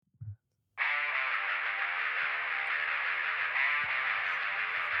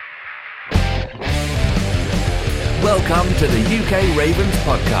Welcome to the UK Ravens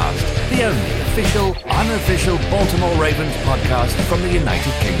podcast, the only official, unofficial Baltimore Ravens podcast from the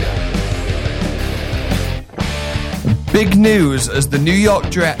United Kingdom. Big news as the New York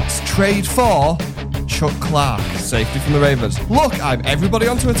Jets trade for Chuck Clark, safety from the Ravens. Look, I'm everybody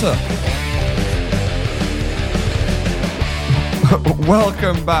on Twitter.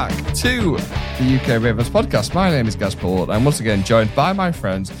 Welcome back to the UK Ravens podcast. My name is Gaz Pollard. I'm once again joined by my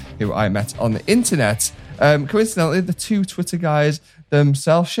friends who I met on the internet. Coincidentally, the two Twitter guys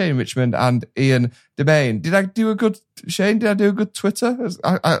themselves, Shane Richmond and Ian Demain. Did I do a good Twitter?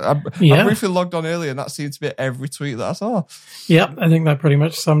 I briefly logged on earlier and that seemed to be every tweet that I saw. Yep, I think that pretty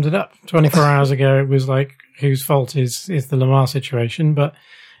much summed it up. 24 hours ago, it was like, whose fault is the Lamar situation? But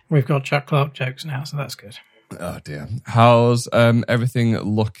we've got Chuck Clark jokes now, so that's good. Oh dear. How's everything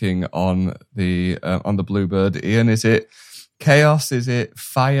looking on the Bluebird? Ian, is it chaos? Is it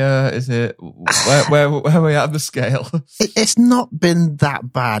fire? Is it where are we at on the scale? It's not been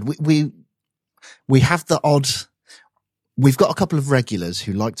that bad. We have the odd. We've got a couple of regulars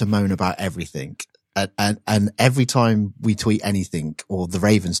who like to moan about everything, and every time we tweet anything or the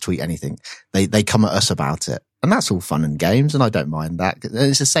Ravens tweet anything, they come at us about it. And that's all fun and games, and I don't mind that.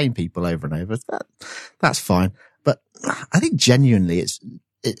 It's the same people over and over. That's fine. But I think genuinely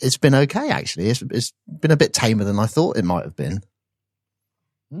it's been okay, actually. It's been a bit tamer than I thought it might have been.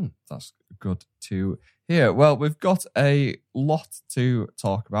 That's good to hear. Well, we've got a lot to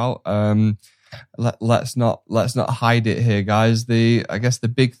talk about. Let's not hide it here, guys. I guess the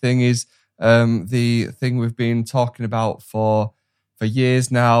big thing is the thing we've been talking about for years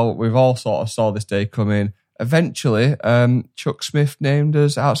now. We've all sort of saw this day coming. Eventually, Chuck Smith named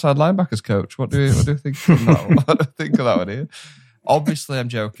as outside linebackers coach. What do you think of that? What do you think of that one here? Obviously, I'm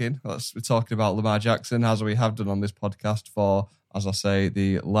joking. We're talking about Lamar Jackson, as we have done on this podcast for, as I say,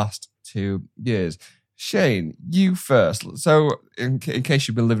 the last 2 years. Shane, you first. So, in case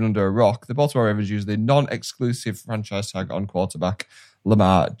you've been living under a rock, the Baltimore Ravens use the non-exclusive franchise tag on quarterback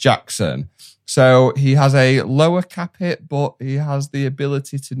Lamar Jackson. So, he has a lower cap hit, but he has the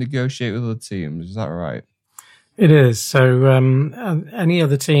ability to negotiate with other teams. Is that right? It is. So any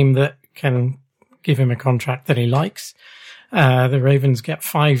other team that can give him a contract that he likes, the Ravens get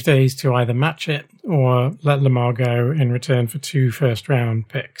 5 days to either match it or let Lamar go in return for 2 first-round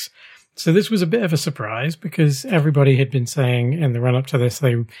picks. So this was a bit of a surprise because everybody had been saying in the run-up to this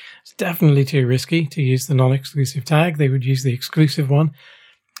it's definitely too risky to use the non-exclusive tag. They would use the exclusive one.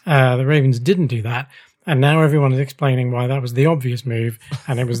 The Ravens didn't do that. And now everyone is explaining why that was the obvious move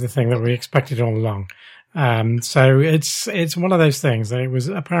and it was the thing that we expected all along. So it's one of those things that it was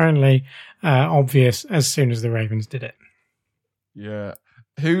apparently obvious as soon as the Ravens did it. Yeah.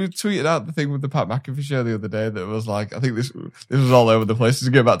 Who tweeted out the thing with the Pat McAfee show the other day that was like, I think this was all over the place. To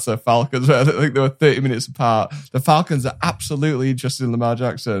go back to the Falcons, where I think they were 30 minutes apart. The Falcons are absolutely interested in Lamar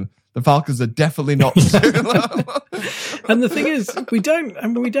Jackson. The Falcons are definitely not. And the thing is, we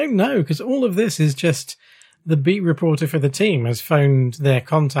don't know because all of this is just the beat reporter for the team has phoned their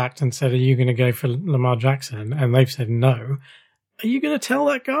contact and said, "Are you going to go for Lamar Jackson?" And they've said no. Are you going to tell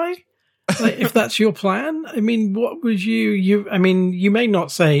that guy? Like, if that's your plan? I mean, what would you may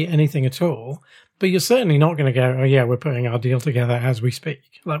not say anything at all, but you're certainly not going to go, "Oh yeah, we're putting our deal together as we speak."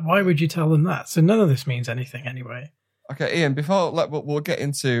 Like, why would you tell them that? So none of this means anything anyway. Okay, Ian, we'll get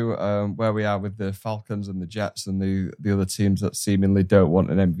into where we are with the Falcons and the Jets and the other teams that seemingly don't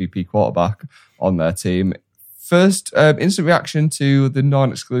want an MVP quarterback on their team. First, instant reaction to the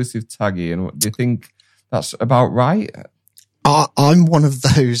non-exclusive tag, Ian. Do you think that's about right? I'm one of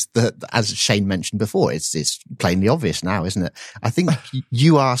those that, as Shane mentioned before, it's plainly obvious now, isn't it? I think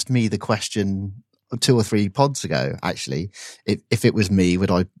you asked me the question 2 or 3 pods ago, actually, if it was me,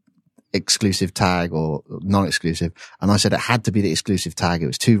 would I exclusive tag or non-exclusive? And I said it had to be the exclusive tag. It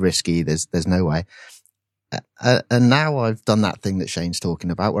was too risky. There's no way. And now I've done that thing that Shane's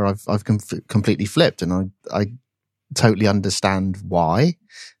talking about where I've completely flipped, and I totally understand why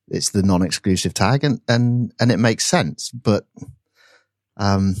it's the non-exclusive tag, and it makes sense, but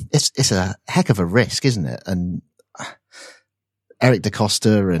it's a heck of a risk, isn't it? And Eric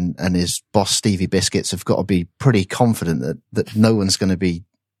DeCosta and his boss Stevie Biscuits have got to be pretty confident that no one's going to be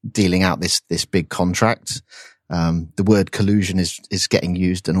dealing out this big contract. The word collusion is getting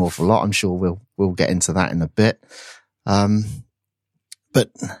used an awful lot. I'm sure we'll get into that in a bit.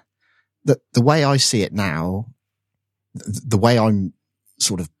 But the way I see it now, the way I'm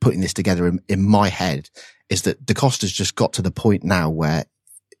sort of putting this together in my head is that DeCosta's just got to the point now where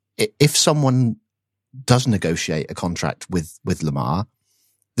if someone does negotiate a contract with Lamar,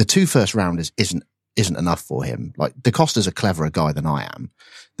 the 2 first rounders isn't enough for him. Like, DeCosta's a cleverer guy than I am.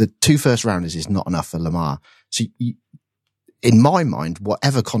 The 2 first rounders is not enough for Lamar. So in my mind,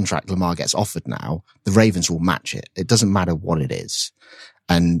 whatever contract Lamar gets offered now, the Ravens will match it. It doesn't matter what it is.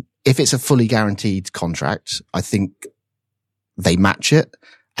 And if it's a fully guaranteed contract, I think they match it.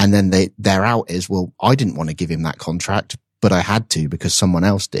 And then their out is, well, I didn't want to give him that contract, but I had to because someone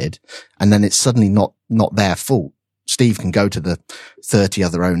else did. And then it's suddenly not their fault. Steve can go to the 30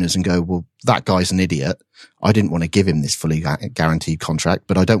 other owners and go, well, that guy's an idiot. I didn't want to give him this fully guaranteed contract,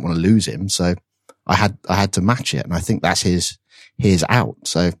 but I don't want to lose him. So I had to match it. And I think that's his out.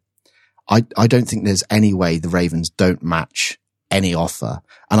 So I don't think there's any way the Ravens don't match any offer.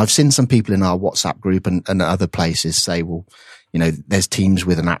 And I've seen some people in our WhatsApp group and other places say, well, you know, there's teams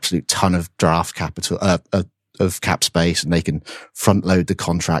with an absolute ton of draft capital, of cap space, and they can front load the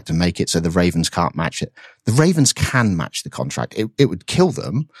contract and make it so the Ravens can't match it. The Ravens can match the contract. It would kill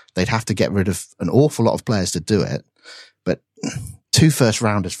them. They'd have to get rid of an awful lot of players to do it. But 2 first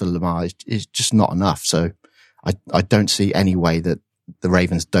rounders for Lamar is just not enough. So I don't see any way that the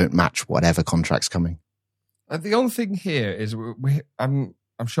Ravens don't match whatever contract's coming. The only thing here is I'm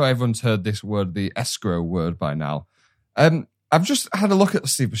sure everyone's heard this word, the escrow word, by now. I've just had a look at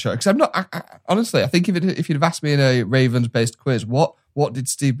Steve Bisciotti because I'm not honestly. I think if you'd have asked me in a Ravens-based quiz, what did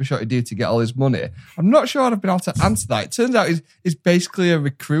Steve Bisciotti do to get all his money? I'm not sure I'd have been able to answer that. It turns out he's basically a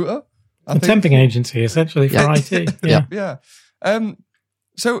recruiter, a temping agency, essentially for IT. Yeah.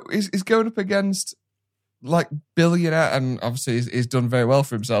 So he's going up against like billionaire, and obviously he's done very well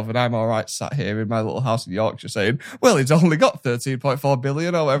for himself. And I'm all right sat here in my little house in Yorkshire saying, well, he's only got 13.4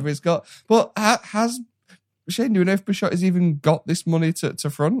 billion or whatever he's got. But has Shane, do you know if Bisciotti's even got this money to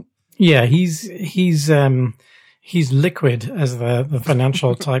front? Yeah, he's liquid, as the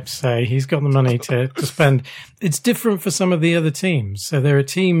financial types say. He's got the money to spend. It's different for some of the other teams. So there are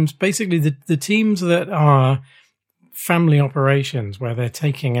teams, basically the teams that are family operations where they're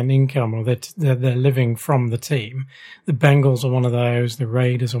taking an income or they're living from the team. The Bengals are one of those. The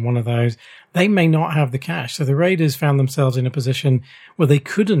Raiders are one of those. They may not have the cash. So the Raiders found themselves in a position where they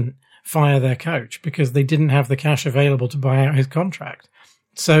couldn't fire their coach because they didn't have the cash available to buy out his contract.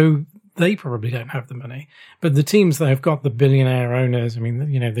 So they probably don't have the money. But the teams that have got the billionaire owners, I mean,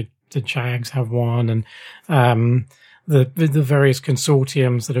 you know, the Jags have one, and the various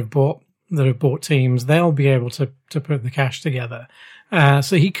consortiums that have bought teams, they'll be able to put the cash together.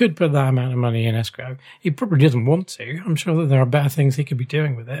 So he could put that amount of money in escrow. He probably doesn't want to. I'm sure that there are better things he could be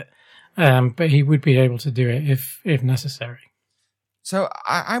doing with it. But he would be able to do it if necessary. So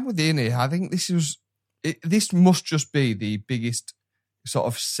I'm with Ian here. I think this must just be the biggest sort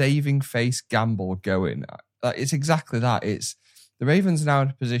of saving face gamble going. It's exactly that. It's the Ravens are now in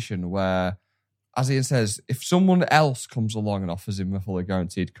a position where, as Ian says, if someone else comes along and offers him a fully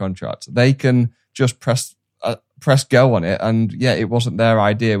guaranteed contract, they can just press go on it. And yeah, it wasn't their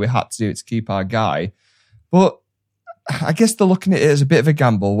idea. We had to do it to keep our guy. But I guess they're looking at it as a bit of a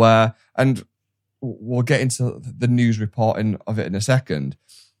gamble where, and we'll get into the news reporting of it in a second.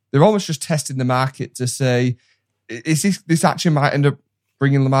 They're almost just testing the market to say, is this actually might end up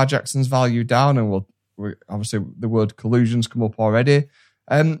bringing Lamar Jackson's value down? And we'll obviously the word collusion's come up already.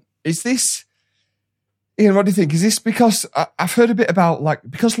 Is this, Ian, what do you think? Is this because I've heard a bit about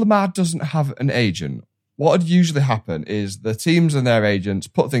because Lamar doesn't have an agent, what would usually happen is the teams and their agents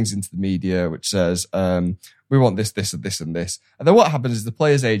put things into the media, which says, we want this, this, and this, and this. And then what happens is the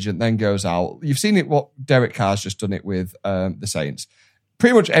player's agent then goes out. You've seen it, what Derek Carr's just done it with the Saints.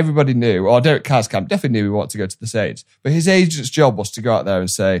 Pretty much everybody knew, or Derek Carr's camp definitely knew he wanted to go to the Saints. But his agent's job was to go out there and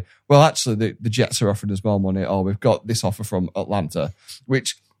say, well, actually, the Jets are offering us more money, or we've got this offer from Atlanta,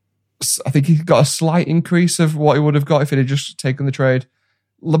 which I think he got a slight increase of what he would have got if he'd have just taken the trade.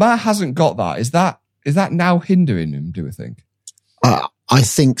 Lamar hasn't got that. Is that now hindering him, do we think? I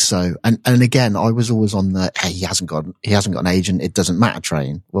think so. And again, I was always on the, hey, he hasn't got an agent. It doesn't matter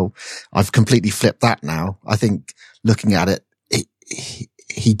train. Well, I've completely flipped that now. I think looking at it,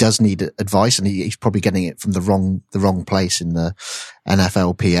 he does need advice, and he's probably getting it from the wrong place in the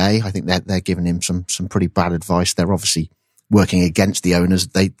NFLPA. I think they're giving him some pretty bad advice. They're obviously working against the owners.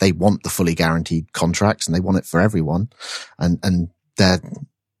 They want the fully guaranteed contracts, and they want it for everyone. And they're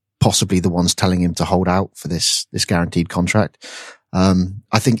possibly the ones telling him to hold out for this guaranteed contract.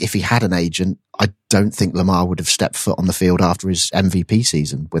 I think if he had an agent, I don't think Lamar would have stepped foot on the field after his MVP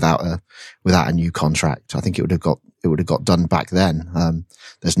season without a new contract. I think it would have got done back then.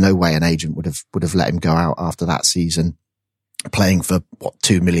 There's no way an agent would have let him go out after that season playing for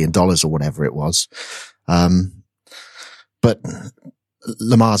 $2 million or whatever it was. But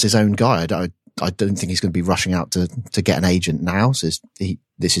Lamar's his own guy. I don't think he's going to be rushing out to get an agent now. So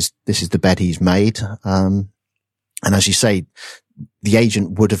this is the bed he's made. And as you say, the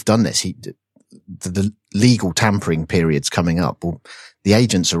agent would have done this. The legal tampering periods coming up. Well, the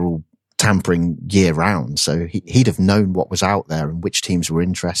agents are all tampering year round, so he'd have known what was out there and which teams were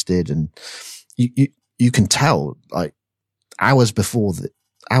interested. And you can tell, like, hours before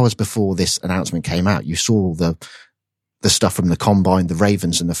this announcement came out, you saw all the stuff from the combine. The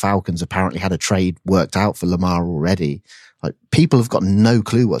Ravens and the Falcons apparently had a trade worked out for Lamar already. Like, people have got no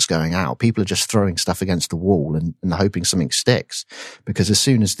clue what's going out. People are just throwing stuff against the wall and hoping something sticks, because as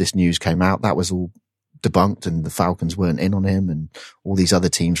soon as this news came out, that was all debunked and the Falcons weren't in on him and all these other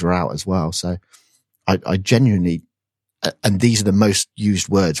teams were out as well. So I genuinely, and these are the most used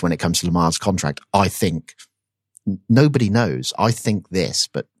words when it comes to Lamar's contract, I think nobody knows. I think this,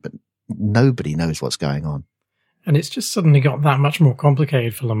 but nobody knows what's going on. And it's just suddenly got that much more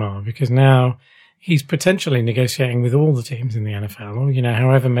complicated for Lamar, because now he's potentially negotiating with all the teams in the NFL, or,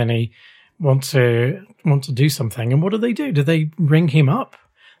 however many want to do something. And what do? Do they ring him up?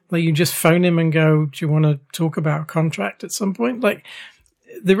 Like, you just phone him and go, do you want to talk about a contract at some point? Like,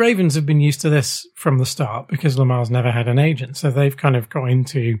 the Ravens have been used to this from the start because Lamar's never had an agent. So they've kind of got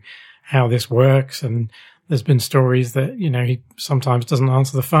into how this works. And there's been stories that, he sometimes doesn't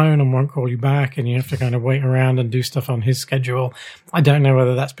answer the phone and won't call you back, and you have to kind of wait around and do stuff on his schedule. I don't know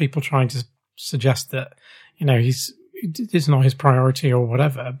whether that's people trying to suggest that, it's not his priority or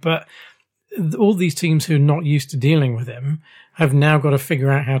whatever. But all these teams who are not used to dealing with him have now got to figure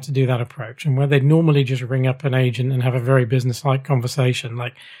out how to do that approach. And where they'd normally just ring up an agent and have a very business-like conversation,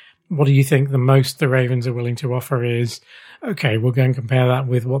 like, what do you think the most the Ravens are willing to offer is? Okay, we'll go and compare that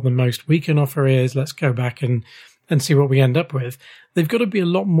with what the most we can offer is. Let's go back and see what we end up with. They've got to be a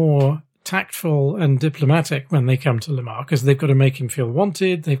lot more tactful and diplomatic when they come to Lamar, because they've got to make him feel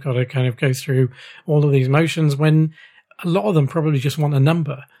wanted. They've got to kind of go through all of these motions, when a lot of them probably just want a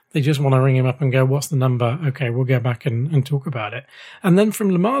number. They just want to ring him up and go, what's the number? Okay, we'll go back and talk about it. And then from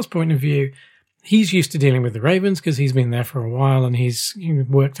Lamar's point of view, he's used to dealing with the Ravens because he's been there for a while and he's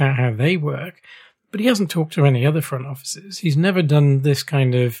worked out how they work, but he hasn't talked to any other front offices. He's never done this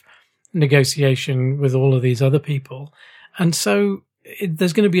kind of negotiation with all of these other people. And so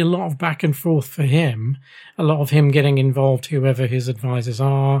there's going to be a lot of back and forth for him, a lot of him getting involved, whoever his advisors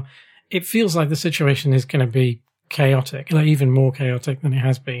are. It feels like the situation is going to be chaotic, like even more chaotic than it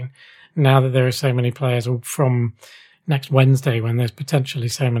has been now that there are so many players, or from next Wednesday when there's potentially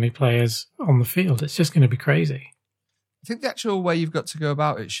so many players on the field. It's just going to be crazy. I think the actual way you've got to go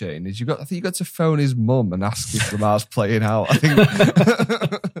about it, Shane, is I think you've got to phone his mum and ask if Lamar's playing out. I think.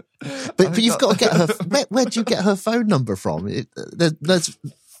 but you've got to get her. Where do you get her phone number from? There's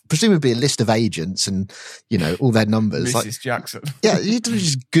presumably a list of agents and, all their numbers. Mrs. Jackson. Yeah, you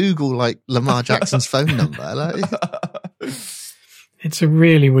just Google Lamar Jackson's phone number. It's a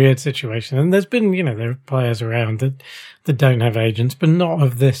really weird situation. And there's been, there are players around that don't have agents, but not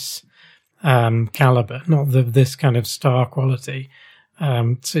of this caliber, not of this kind of star quality.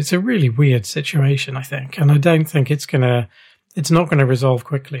 So it's a really weird situation, I think. And I don't think it's not going to resolve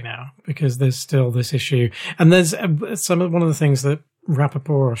quickly now, because there's still this issue. And there's one of the things that Rappaport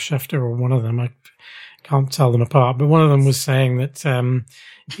or Schefter, or one of them, I can't tell them apart, but one of them was saying that,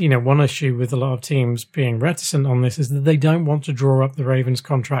 one issue with a lot of teams being reticent on this is that they don't want to draw up the Ravens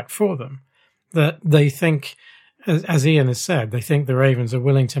contract for them. That they think, as Ian has said, they think the Ravens are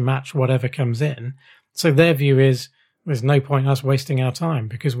willing to match whatever comes in. So their view is there's no point us wasting our time,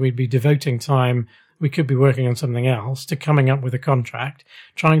 because we'd be devoting time. We could be working on something else, to coming up with a contract,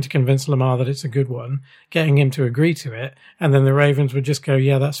 trying to convince Lamar that it's a good one, getting him to agree to it, and then the Ravens would just go,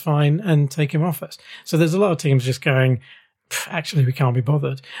 yeah, that's fine, and take him off us. So there's a lot of teams just going, actually, we can't be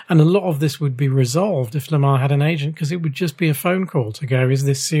bothered. And a lot of this would be resolved if Lamar had an agent, because it would just be a phone call to go, is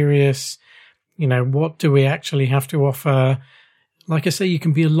this serious? What do we actually have to offer? Like I say, you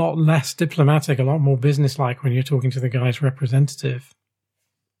can be a lot less diplomatic, a lot more businesslike when you're talking to the guy's representative.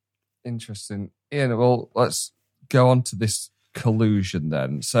 Interesting. Ian, well, let's go on to this collusion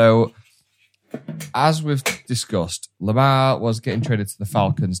then. So, as we've discussed, Lamar was getting traded to the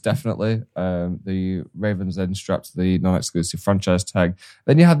Falcons, definitely. The Ravens then strapped the non-exclusive franchise tag.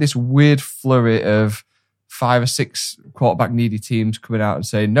 Then you had this weird flurry of 5 or 6 quarterback needy teams coming out and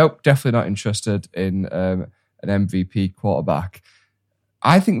saying, nope, definitely not interested in an MVP quarterback.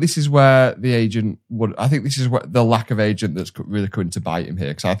 I think this is where the agent I think this is where the lack of agent that's really coming to bite him here,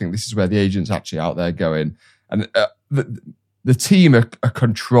 because I think this is where the agent's actually out there going. And the team are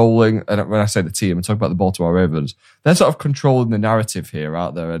controlling, and when I say the team, I'm talking about the Baltimore Ravens, they're sort of controlling the narrative here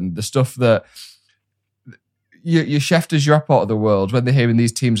out there. And the stuff that your Schefters, your Rappaport of the world, when they're hearing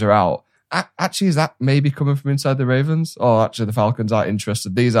these teams are out, actually, is that maybe coming from inside the Ravens? Or actually the Falcons aren't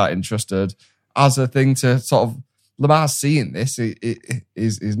interested, these aren't interested, as a thing to sort of, Lamar's seeing this,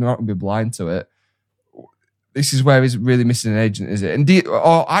 he's not going to be blind to it. this is where he's really missing an agent, is it? And do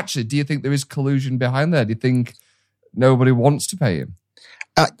you think there is collusion behind there? Do you think nobody wants to pay him?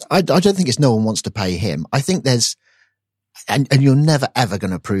 I don't think it's no one wants to pay him. I think there's, and you're never ever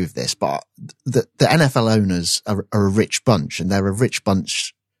going to prove this, but the NFL owners are a rich bunch, and they're a rich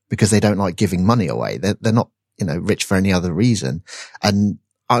bunch because they don't like giving money away. They're not, rich for any other reason. And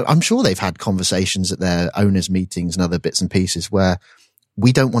I'm sure they've had conversations at their owners' meetings and other bits and pieces where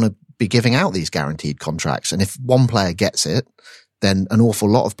we don't want to be giving out these guaranteed contracts. And if one player gets it, then an awful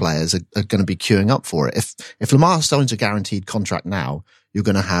lot of players are going to be queuing up for it. If Lamar signs a guaranteed contract now, you're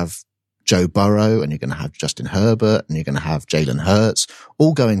going to have Joe Burrow and you're going to have Justin Herbert and you're going to have Jalen Hurts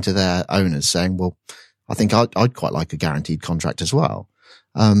all going to their owners saying, well, I think I'd quite like a guaranteed contract as well.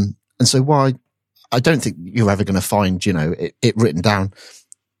 And so I don't think you're ever going to find, it written down.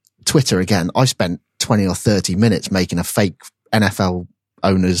 Twitter again, I spent 20 or 30 minutes making a fake NFL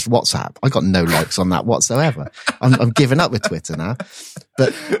owners WhatsApp. I got no likes on that whatsoever. I'm giving up with Twitter now,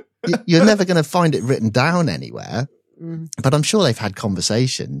 but you're never going to find it written down anywhere. But I'm sure they've had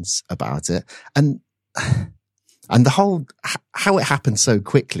conversations about it, and the whole how it happened so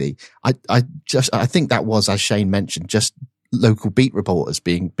quickly. I think that was, as Shane mentioned, just local beat reporters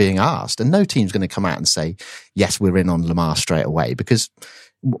being asked, and no team's going to come out and say, yes, we're in on Lamar straight away, because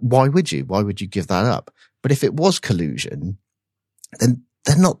why would you? Why would you give that up? But if it was collusion, then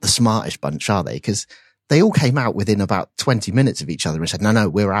they're not the smartest bunch, are they? Because they all came out within about 20 minutes of each other and said, no,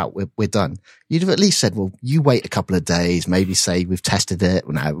 we're out. We're done. You'd have at least said, well, you wait a couple of days, maybe say we've tested it.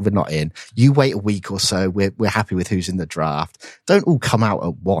 No, we're not in. You wait a week or so. We're happy with who's in the draft. Don't all come out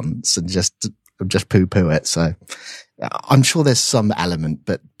at once and just poo-poo it. So I'm sure there's some element,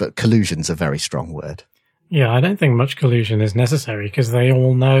 but collusion's a very strong word. Yeah, I don't think much collusion is necessary because they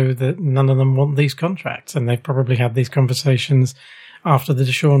all know that none of them want these contracts, and they've probably had these conversations after the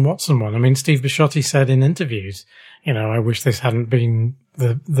Deshaun Watson one. I mean, Steve Bisciotti said in interviews, I wish this hadn't been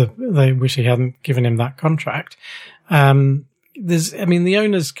they wish he hadn't given him that contract. The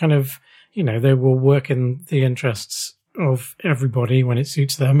owners kind of, they will work in the interests of everybody when it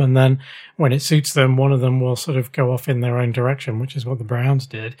suits them. And then when it suits them, one of them will sort of go off in their own direction, which is what the Browns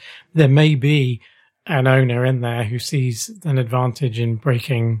did. There may be an owner in there who sees an advantage in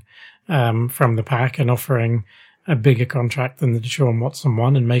breaking, from the pack and offering a bigger contract than the Deshaun Watson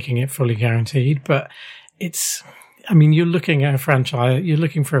one and making it fully guaranteed. But you're looking at you're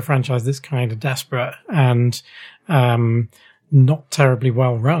looking for a franchise that's kind of desperate and, not terribly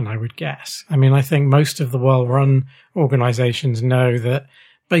well run, I would guess. I think most of the well run organizations know that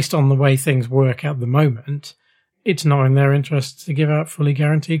based on the way things work at the moment, it's not in their interest to give out fully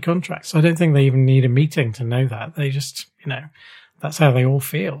guaranteed contracts. So I don't think they even need a meeting to know that. They just, that's how they all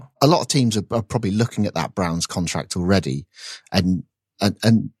feel. A lot of teams are probably looking at that Browns contract already, and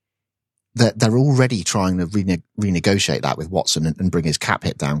they're already trying to renegotiate that with Watson and bring his cap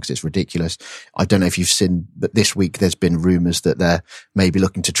hit down because it's ridiculous. I don't know if you've seen, but this week there's been rumors that they're maybe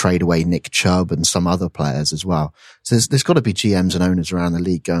looking to trade away Nick Chubb and some other players as well. So there's got to be GMs and owners around the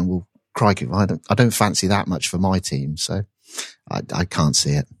league going, well, crikey, I don't fancy that much for my team, so I can't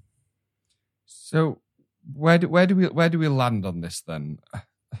see it. So where do we land on this then?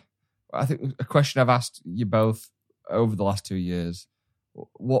 I think a question I've asked you both over the last 2 years.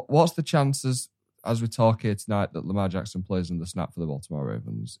 What's the chances, as we talk here tonight, that Lamar Jackson plays in the snap for the Baltimore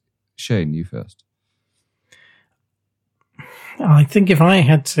Ravens? Shane, you first. I think if I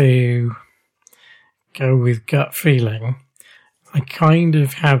had to go with gut feeling, I kind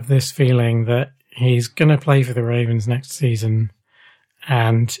of have this feeling that he's going to play for the Ravens next season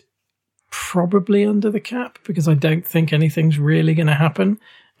and probably under the cap because I don't think anything's really going to happen.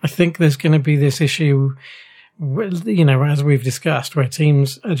 I think there's going to be this issue, as we've discussed, where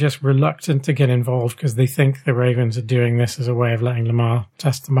teams are just reluctant to get involved because they think the Ravens are doing this as a way of letting Lamar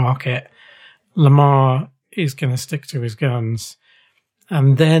test the market. Lamar is going to stick to his guns.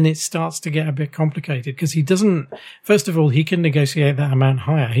 And then it starts to get a bit complicated because first of all, he can negotiate that amount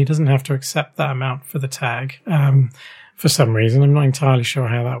higher. He doesn't have to accept that amount for the tag, for some reason. I'm not entirely sure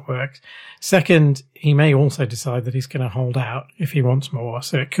how that works. Second, he may also decide that he's going to hold out if he wants more.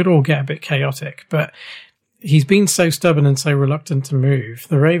 So it could all get a bit chaotic, but he's been so stubborn and so reluctant to move.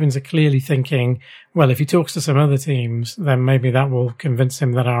 The Ravens are clearly thinking, well, if he talks to some other teams, then maybe that will convince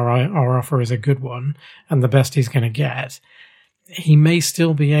him that our offer is a good one and the best he's going to get. He may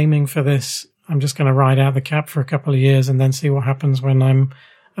still be aiming for this. I'm just going to ride out the cap for a couple of years and then see what happens when I'm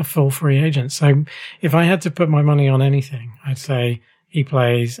a full free agent. So if I had to put my money on anything, I'd say he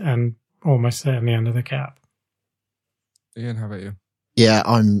plays and almost certainly under the cap. Ian, how about you? Yeah,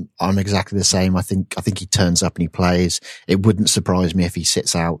 I'm exactly the same. I think he turns up and he plays. It wouldn't surprise me if he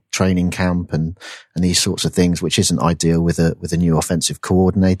sits out training camp and these sorts of things, which isn't ideal with a new offensive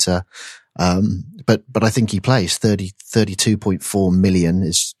coordinator. But I think he plays. 32.4 million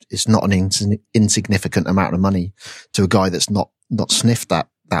is not an insignificant amount of money to a guy that's not sniffed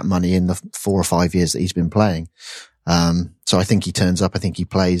that money in the 4 or 5 years that he's been playing. So I think he turns up. I think he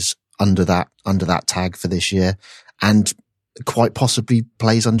plays under that tag for this year, and quite possibly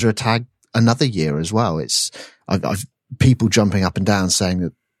plays under a tag another year as well. I've people jumping up and down saying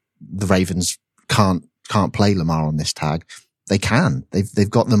that the Ravens can't play Lamar on this tag. They can. They've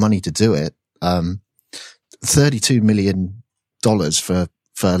got the money to do it. $32 million for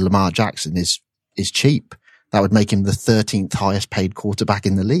Lamar Jackson is cheap. That would make him the 13th highest paid quarterback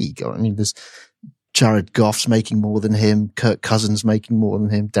in the league. I mean, there's Jared Goff's making more than him, Kirk Cousins making more than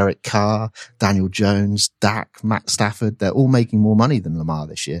him, Derek Carr, Daniel Jones, Dak, Matt Stafford. They're all making more money than Lamar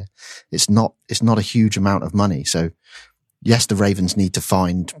this year. It's not a huge amount of money. So yes, the Ravens need to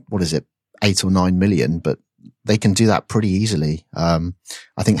find, 8 or 9 million, but they can do that pretty easily. I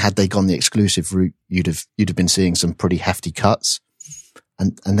think had they gone the exclusive route, you'd have been seeing some pretty hefty cuts,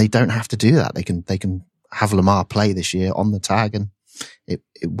 and they don't have to do that. They can have Lamar play this year on the tag, and it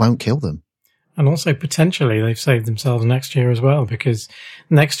won't kill them. And also potentially they've saved themselves next year as well, because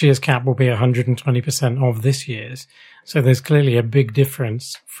next year's cap will be 120% of this year's. So there's clearly a big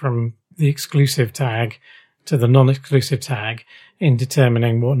difference from the exclusive tag to the non-exclusive tag in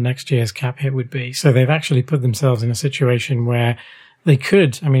determining what next year's cap hit would be. So they've actually put themselves in a situation where they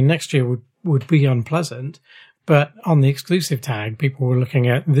could, next year would be unpleasant, but on the exclusive tag, people were looking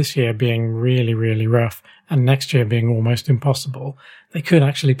at this year being really, really rough and next year being almost impossible. They could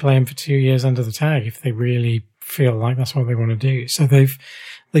actually play him for 2 years under the tag if they really feel like that's what they want to do. So they've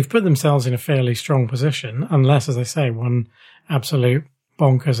put themselves in a fairly strong position, unless, as I say, one absolute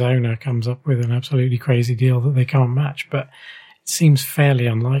bonkers owner comes up with an absolutely crazy deal that they can't match. But it seems fairly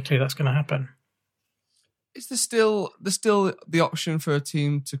unlikely that's going to happen. Is there still the option for a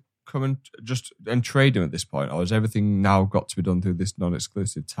team to come and trade him at this point, or has everything now got to be done through this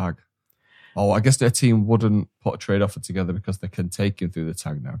non-exclusive tag? Oh, I guess their team wouldn't put a trade offer together because they can take him through the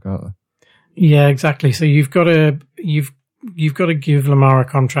tag now, can't they? Yeah, exactly. So you've got to give Lamar a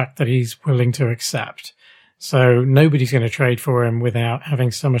contract that he's willing to accept. So nobody's going to trade for him without having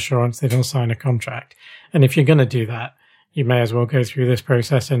some assurance that he'll sign a contract. And if you're going to do that, you may as well go through this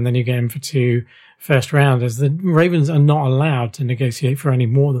process and then you get him for 2 first rounders. The Ravens are not allowed to negotiate for any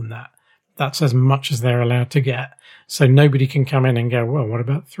more than that. That's as much as they're allowed to get. So nobody can come in and go, well, what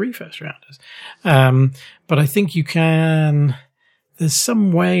about 3 first rounders? But I think you can, there's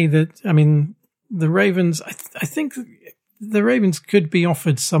some way that, the Ravens, I think the Ravens could be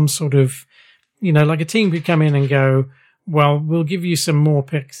offered some sort of, like a team could come in and go, well, we'll give you some more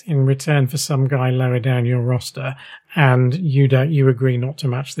picks in return for some guy lower down your roster, and you agree not to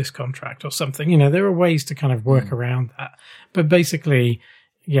match this contract or something. There are ways to kind of work around that. But basically,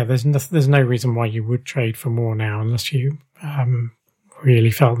 yeah, there's no reason why you would trade for more now unless you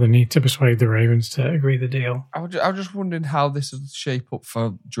really felt the need to persuade the Ravens to agree the deal. I was just wondering how this would shape up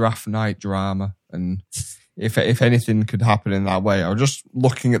for draft night drama, and if anything could happen in that way. I was just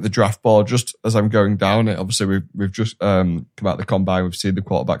looking at the draft board just as I'm going down it. Obviously, we've just come out the combine. We've seen the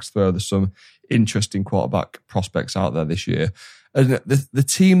quarterbacks throw. There's some interesting quarterback prospects out there this year. And the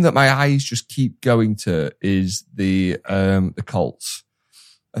team that my eyes just keep going to is the Colts.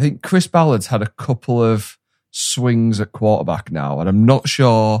 I think Chris Ballard's had a couple of swings at quarterback now, and I'm not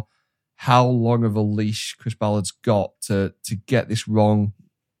sure how long of a leash Chris Ballard's got to get this wrong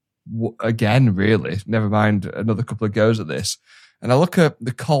again, really. Never mind another couple of goes at this. And I look at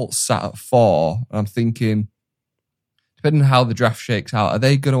the Colts sat at 4, and I'm thinking, depending on how the draft shakes out, are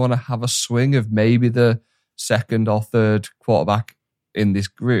they going to want to have a swing of maybe the second or third quarterback in this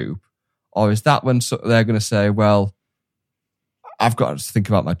group? Or is that when they're going to say, well, I've got to think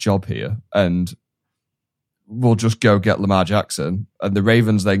about my job here, and we'll just go get Lamar Jackson, and the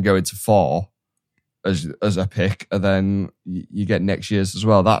Ravens then go into 4 as a pick, and then you get next year's as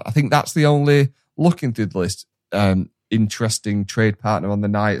well. I think that's the only, looking through the list, interesting trade partner on the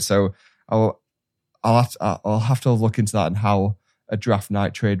night. So I'll have to look into that and how a draft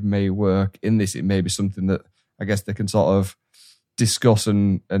night trade may work in this. It may be something that I guess they can sort of discuss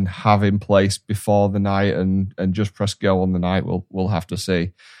and have in place before the night and just press go on the night. We'll have to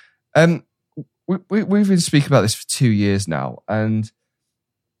see. We've been speaking about this for 2 years now, and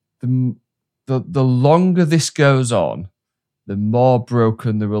the longer this goes on, the more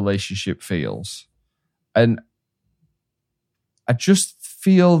broken the relationship feels. And I just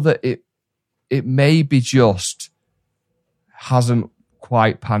feel that it maybe just hasn't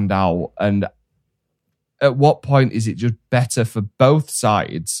quite panned out? And at what point is it just better for both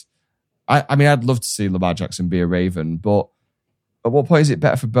sides? I mean, I'd love to see Lamar Jackson be a Raven, but at what point is it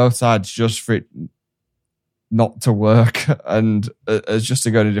better for both sides just for it not to work and just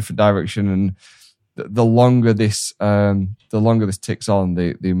to go in a different direction? And the longer this ticks on,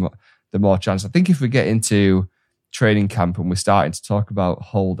 the more chance. I think if we get into training camp and we're starting to talk about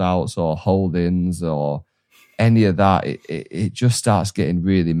holdouts or hold-ins or any of that, it just starts getting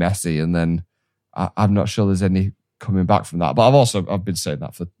really messy, and then I'm not sure there's any coming back from that. But I've been saying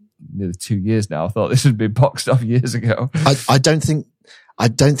that for nearly 2 years now. I thought this had been boxed off years ago. I don't think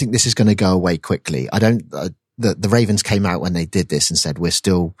this is going to go away quickly. The Ravens came out when they did this and said, we're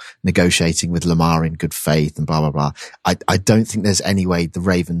still negotiating with Lamar in good faith and blah, blah, blah. I don't think there's any way the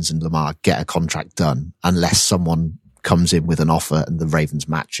Ravens and Lamar get a contract done unless someone comes in with an offer and the Ravens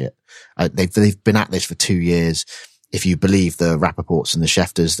match it. They've been at this for 2 years. If you believe the Rappaports and the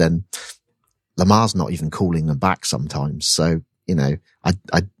Schefters, then Lamar's not even calling them back sometimes. So,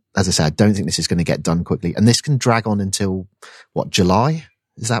 as I say, I don't think this is going to get done quickly. And this can drag on until, July?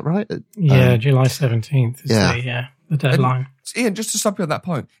 Is that right? Yeah, July 17th is the deadline. And Ian, just to stop you on that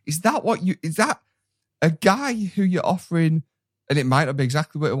point, is that a guy who you're offering, and it might not be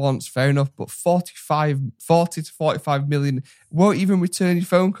exactly what he wants, fair enough, but 40 to 45 million, won't even return your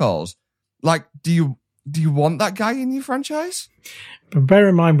phone calls? Like, do you want that guy in your franchise? But bear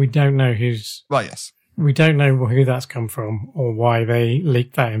in mind, we don't know who's... Well, yes. We don't know who that's come from or why they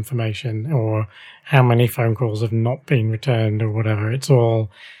leaked that information or how many phone calls have not been returned or whatever. It's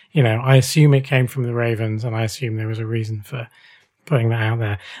all, I assume it came from the Ravens, and I assume there was a reason for putting that out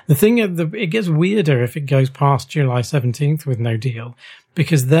there. The thing, it gets weirder if it goes past July 17th with no deal,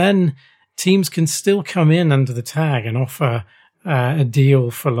 because then teams can still come in under the tag and offer a deal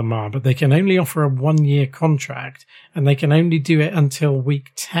for Lamar, but they can only offer a 1-year contract, and they can only do it until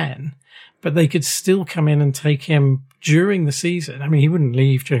week 10. But they could still come in and take him during the season. I mean, he wouldn't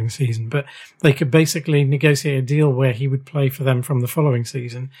leave during the season, but they could basically negotiate a deal where he would play for them from the following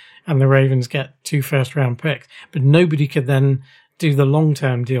season, and the Ravens get 2 first-round picks. But nobody could then do the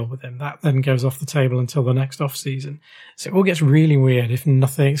long-term deal with him. That then goes off the table until the next off-season. So it all gets really weird if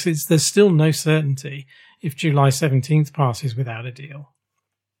nothing... there's still no certainty if July 17th passes without a deal.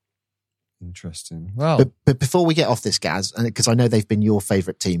 Interesting. Well, but before we get off this, Gaz, and because I know they've been your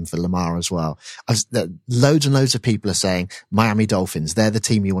favorite team for Lamar as well, loads and loads of people are saying Miami Dolphins, they're the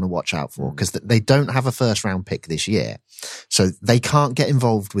team you want to watch out for because they don't have a first round pick this year. So they can't get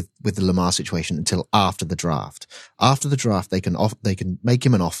involved with the Lamar situation until after the draft. After the draft, they can make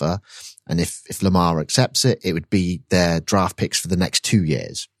him an offer. And if Lamar accepts it, it would be their draft picks for the next 2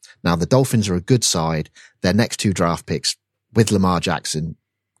 years. Now the Dolphins are a good side. Their next 2 draft picks with Lamar Jackson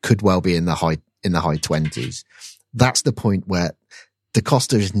could well be in the high 20s. That's the point where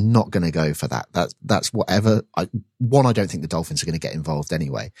DeCosta is not going to go for that. That's whatever. I don't think the Dolphins are going to get involved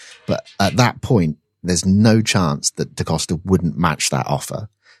anyway. But at that point, there's no chance that DeCosta wouldn't match that offer.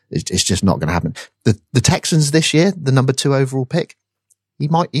 It's just not going to happen. The Texans this year, the number 2 overall pick, he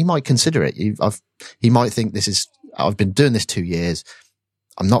might consider it. He might think I've been doing this 2 years.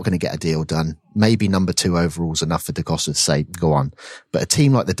 I'm not going to get a deal done. Maybe number 2 overall is enough for DeCosta to say, go on. But a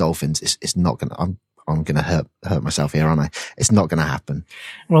team like the Dolphins is not going to, I'm going to hurt myself here, aren't I? It's not going to happen.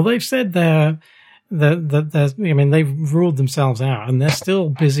 Well, they've said they've ruled themselves out, and they're still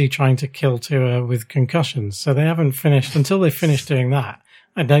busy trying to kill Tua with concussions. So they haven't finished until they finish doing that.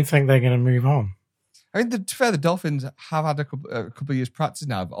 I don't think they're going to move on. I mean, to be fair, the Dolphins have had a couple of years practice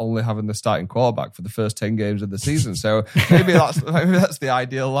now of only having the starting quarterback for the first 10 games of the season. So maybe that's the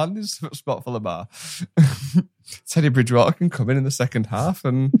ideal landing spot for Lamar. Teddy Bridgewater can come in the second half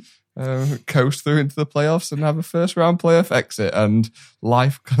and coast through into the playoffs and have a first-round playoff exit, and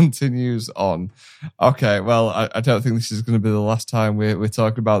life continues on. Okay, well, I don't think this is going to be the last time we're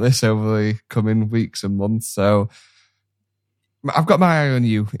talking about this over the coming weeks and months. So I've got my eye on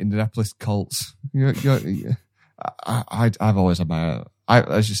you, Indianapolis Colts. I've always had my eye.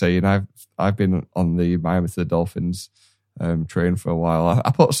 As you say, I've been on the Miami to the Dolphins train for a while. I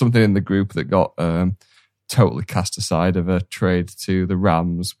put something in the group that got totally cast aside of a trade to the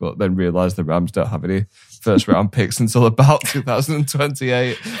Rams, but then realised the Rams don't have any first round picks until about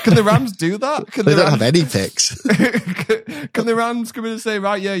 2028. Can the Rams do that? They don't have any picks. Can the Rams come in and say,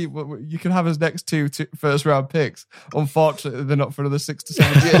 right, yeah, you can have us next 2 first round picks? Unfortunately, they're not for another 6 to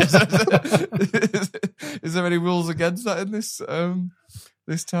 7 years. Is there any rules against that in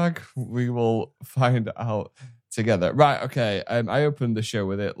this tag? We will find out together. Right, okay. I opened the show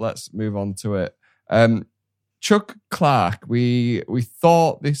with it. Let's move on to it. Chuck Clark, we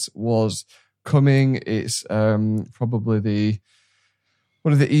thought this was coming. It's probably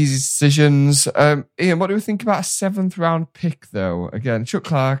one of the easy decisions. Ian, what do we think about a 7th round pick, though? Again, Chuck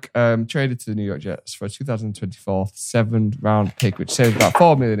Clark traded to the New York Jets for a 2024 7th round pick, which saves about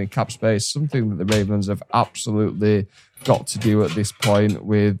 $4 million in cap space, something that the Ravens have absolutely got to do at this point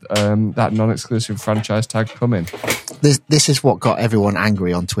with that non-exclusive franchise tag coming. This is what got everyone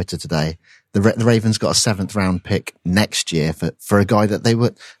angry on Twitter today. The Ravens got a 7th round pick next year for a guy that they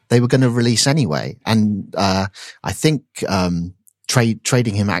were going to release anyway. And I think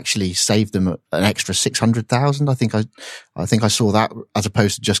trading him actually saved them an extra $600,000. I think I saw that, as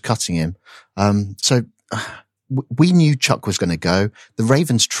opposed to just cutting him. So we knew Chuck was going to go. The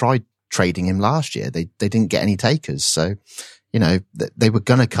Ravens tried trading him last year. They didn't get any takers. So, they were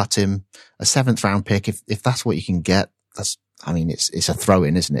going to cut him. A 7th round pick. If that's what you can get, it's a throw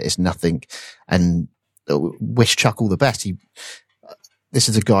in, isn't it? It's nothing. And wish Chuck all the best. This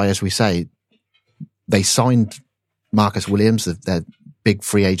is a guy, as we say, they signed Marcus Williams, their big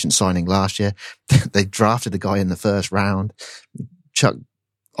free agent signing last year. They drafted a guy in the first round. Chuck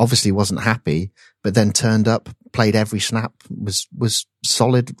obviously wasn't happy, but then turned up, played every snap, was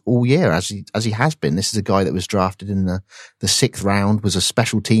solid all year as he has been. This is a guy that was drafted in the 6th round, was a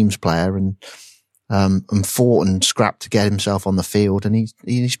special teams player and fought and scrapped to get himself on the field. And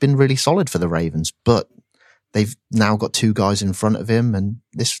he's been really solid for the Ravens, but they've now got 2 guys in front of him, and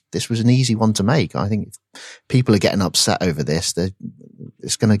this was an easy one to make. I think if people are getting upset over this,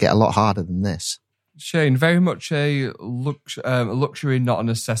 it's going to get a lot harder than this. Shane, very much a luxury, not a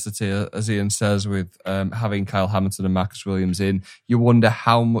necessity, as Ian says, with having Kyle Hamilton and Marcus Williams in. You wonder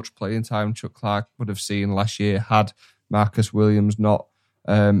how much playing time Chuck Clark would have seen last year had Marcus Williams not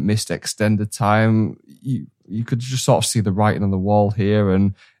missed extended time. You could just sort of see the writing on the wall here,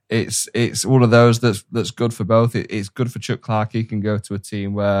 and it's one of those that's good for both. It's good for Chuck Clark. He can go to a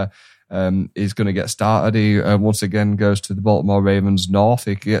team where he's going to get started. He once again goes to the Baltimore Ravens North.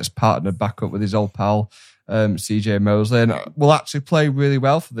 He gets partnered back up with his old pal CJ Mosley, and will actually play really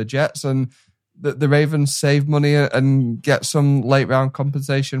well for the Jets. And the Ravens save money and get some late round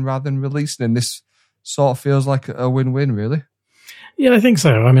compensation rather than releasing him. This sort of feels like a win-win, really. Yeah, I think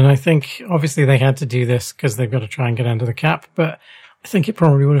so. I mean, I think obviously they had to do this because they've got to try and get under the cap, but I think it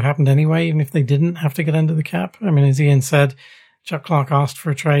probably would have happened anyway, even if they didn't have to get under the cap. I mean, as Ian said, Chuck Clark asked for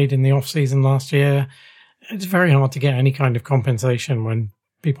a trade in the off-season last year. It's very hard to get any kind of compensation when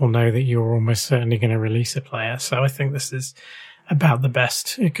people know that you're almost certainly going to release a player. So I think this is about the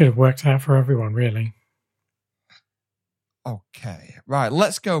best it could have worked out for everyone, really. Okay, right,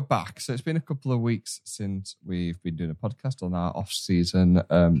 let's go back. So it's been a couple of weeks since we've been doing a podcast on our off-season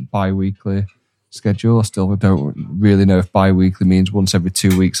bi-weekly schedule. I still don't really know if bi-weekly means once every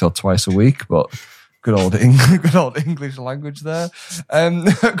 2 weeks or twice a week, but good old English language there.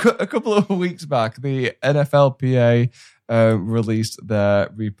 A couple of weeks back, the NFLPA released their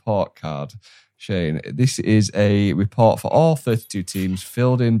report card. Shane, this is a report for all 32 teams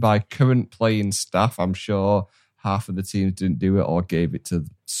filled in by current playing staff. I'm sure half of the teams didn't do it or gave it to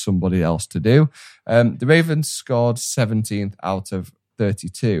somebody else to do. The Ravens scored 17th out of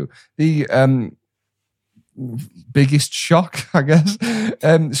 32. The biggest shock, I guess.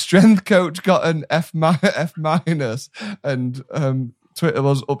 Strength coach got an F minus, and Twitter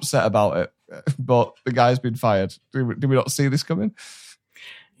was upset about it. But the guy's been fired. Did we not see this coming?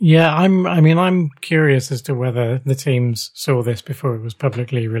 Yeah, I'm curious as to whether the teams saw this before it was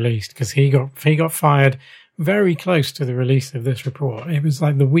publicly released, because he got fired very close to the release of this report. It was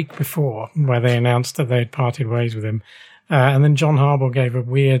like the week before where they announced that they'd parted ways with him. And then John Harbaugh gave a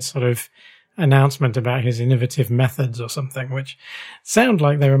weird sort of announcement about his innovative methods or something, which sound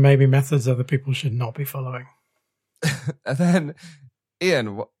like there are maybe methods other people should not be following. And then,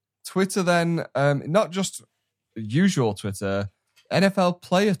 Ian, Twitter then, not just usual Twitter, NFL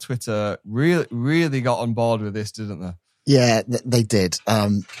player Twitter really got on board with this, didn't they? Yeah, they did.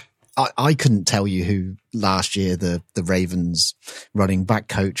 I couldn't tell you who last year the Ravens running back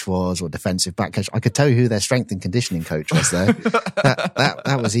coach was or defensive back coach. I could tell you who their strength and conditioning coach was though.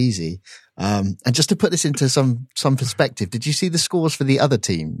 that was easy. And just to put this into some perspective, did you see the scores for the other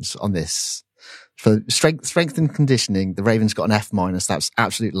teams on this? For strength and conditioning, the Ravens got an F minus. That's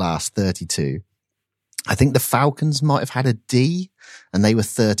absolute last, 32. I think the Falcons might have had a D and they were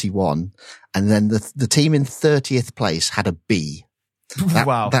 31. And then the team in 30th place had a B.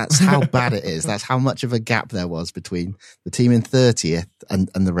 Wow. That's how bad it is. That's how much of a gap there was between the team in 30th and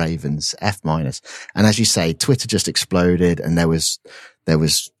the Ravens, F minus. And as you say, Twitter just exploded, and there was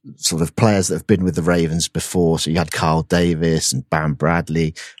sort of players that have been with the Ravens before. So you had Carl Davis and Bam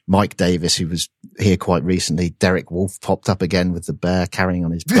Bradley, Mike Davis, who was here quite recently. Derek Wolfe popped up again with the bear carrying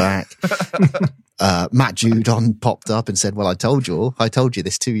on his back. Matt Judon popped up and said, well, I told you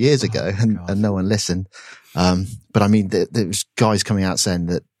this 2 years ago, and no one listened. But I mean, there was guys coming out saying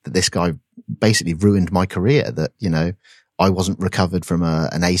that this guy basically ruined my career, that, you know, I wasn't recovered from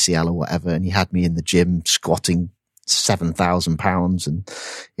an ACL or whatever, and he had me in the gym squatting 7,000 pounds and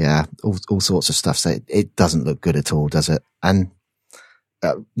all sorts of stuff. So it doesn't look good at all, does it? And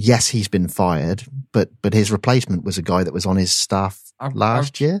yes, he's been fired, but his replacement was a guy that was on his staff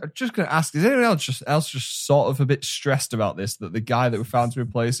last year. I'm just going to ask, is anyone else just sort of a bit stressed about this, that the guy that we found to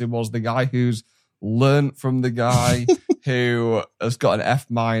replace him was the guy who's learned from the guy who has got an F-,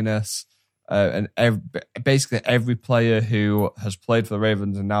 and basically every player who has played for the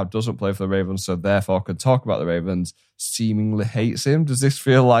Ravens and now doesn't play for the Ravens, so therefore can talk about the Ravens, seemingly hates him? Does this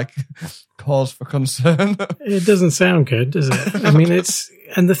feel like cause for concern? It doesn't sound good, does it? I mean,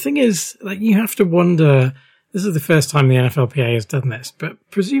 and the thing is, like, you have to wonder, this is the first time the NFLPA has done this, but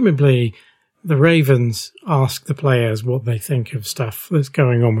presumably the Ravens ask the players what they think of stuff that's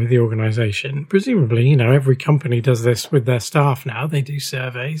going on with the organization. Presumably, you know, every company does this with their staff now. They do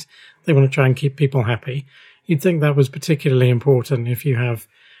surveys. They want to try and keep people happy. You'd think that was particularly important if you have,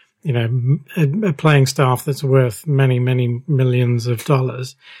 you know, a playing staff that's worth many, many millions of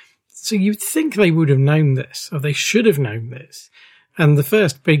dollars. So you'd think they would have known this, or they should have known this. And the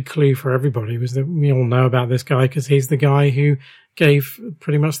first big clue for everybody was that we all know about this guy because he's the guy who gave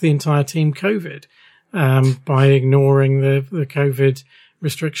pretty much the entire team COVID by ignoring the COVID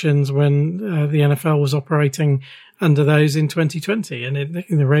restrictions when the NFL was operating under those in 2020. And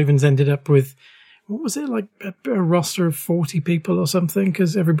the Ravens ended up with, what was it, like a roster of 40 people or something,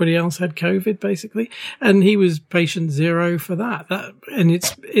 because everybody else had COVID, basically. And he was patient zero for that. And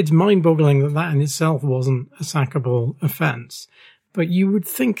it's mind-boggling that in itself wasn't a sackable offence. But you would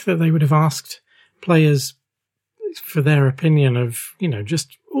think that they would have asked players for their opinion of, you know,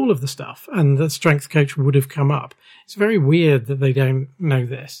 just all of the stuff, and the strength coach would have come up. It's very weird that they don't know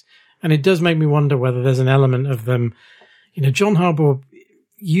this. And it does make me wonder whether there's an element of them, you know, John Harbaugh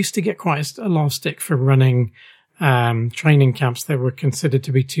used to get quite a lot of stick for running training camps that were considered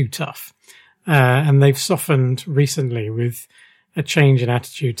to be too tough. And they've softened recently with a change in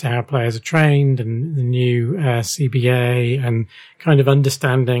attitude to how players are trained and the new CBA and kind of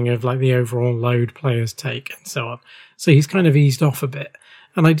understanding of like the overall load players take and so on. So he's kind of eased off a bit.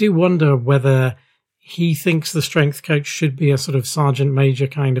 And I do wonder whether he thinks the strength coach should be a sort of sergeant major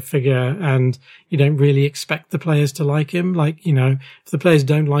kind of figure, and you don't really expect the players to like him. Like, you know, if the players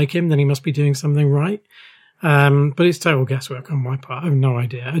don't like him, then he must be doing something right. But it's total guesswork on my part. I have no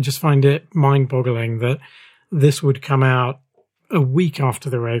idea. I just find it mind-boggling that this would come out a week after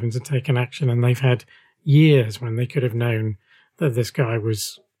the Ravens had taken action, and they've had years when they could have known that this guy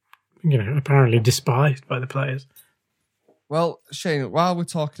was, you know, apparently despised by the players. Well, Shane, while we're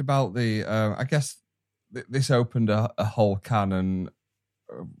talking about the, I guess this opened a whole can, and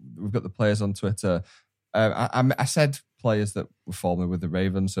we've got the players on Twitter. I said players that were formerly with the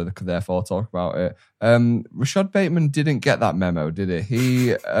Ravens, so they could therefore talk about it. Rashad Bateman didn't get that memo, did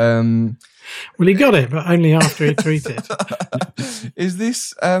he? Well, he got it, but only after he tweeted. Is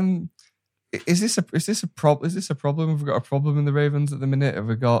this a problem? Have we got a problem in the Ravens at the minute? Have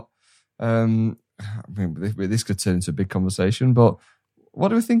we got? I mean, this could turn into a big conversation. But what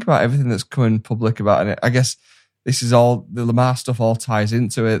do we think about everything that's coming public about it? I guess this is all, the Lamar stuff all ties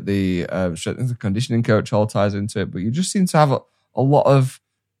into it. The strength and conditioning coach all ties into it. But you just seem to have a lot of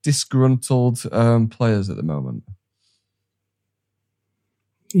disgruntled players at the moment.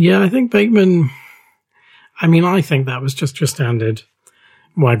 Yeah, I think Bateman, I mean, I think that was just your standard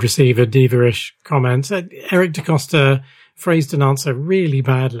wide receiver diva-ish comments. Eric DeCosta phrased an answer really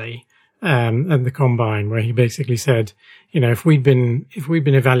badly at the combine, where he basically said, you know, if we'd been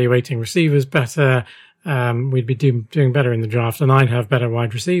evaluating receivers better, we'd be doing better in the draft, and I'd have better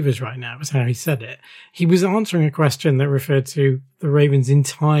wide receivers right now, was how he said it. He was answering a question that referred to the Ravens'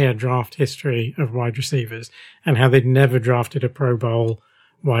 entire draft history of wide receivers and how they'd never drafted a Pro Bowl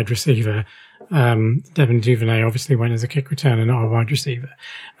wide receiver. Devin Duvernay obviously went as a kick returner, not a wide receiver.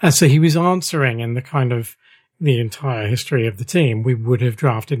 So he was answering in the kind of the entire history of the team, we would have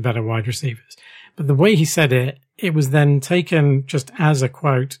drafted better wide receivers. But the way he said it, it was then taken just as a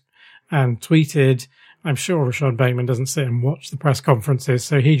quote and tweeted. I'm sure Rashad Bateman doesn't sit and watch the press conferences,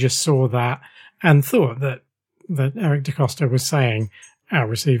 so he just saw that and thought that Eric DeCosta was saying our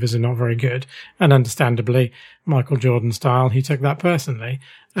receivers are not very good. And understandably, Michael Jordan style, he took that personally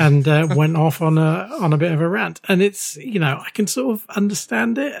and went off on a bit of a rant. And it's, I can sort of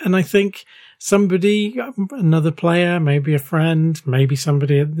understand it. And I think somebody, another player, maybe a friend, maybe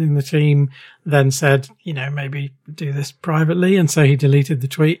somebody in the team then said, maybe do this privately. And so he deleted the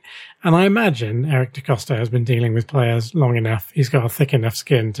tweet. And I imagine Eric DeCosta has been dealing with players long enough. He's got a thick enough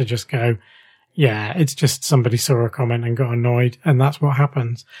skin to just go, yeah, it's just somebody saw a comment and got annoyed, and that's what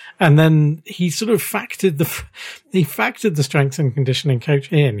happens. And then he sort of factored the strength and conditioning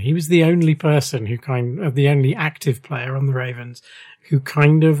coach in. He was the only person the only active player on the Ravens who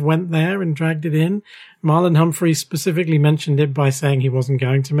kind of went there and dragged it in. Marlon Humphrey specifically mentioned it by saying he wasn't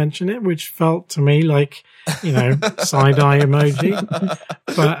going to mention it, which felt to me like, side-eye emoji.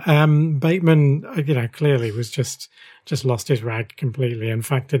 But Bateman, clearly was just lost his rag completely and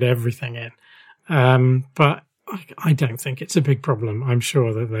factored everything in. But I don't think it's a big problem. I'm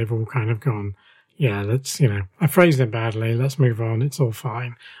sure that they've all kind of gone, yeah, let's, I phrased it badly. Let's move on. It's all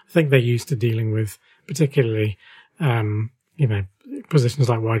fine. I think they're used to dealing with particularly, positions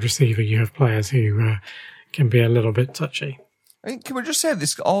like wide receiver. You have players who, can be a little bit touchy. I mean, can we just say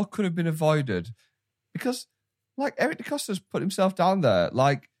this all could have been avoided? Because, Eric DeCosta's put himself down there.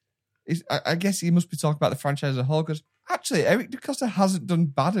 I guess he must be talking about the franchise as a whole, because actually, Eric DeCosta hasn't done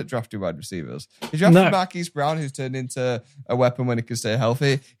bad at drafting wide receivers. He drafted Marquise Brown, who's turned into a weapon when he can stay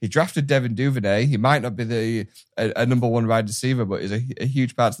healthy. He drafted Devin Duvernay. He might not be a number one wide receiver, but is a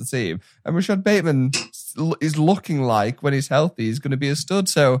huge part of the team. And Rashad Bateman is looking like, when he's healthy, he's going to be a stud.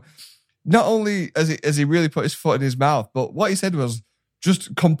 So not only has he really put his foot in his mouth, but what he said was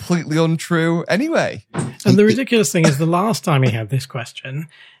just completely untrue anyway. And the ridiculous thing is, the last time he had this question,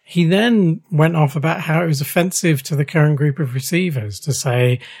 he then went off about how it was offensive to the current group of receivers to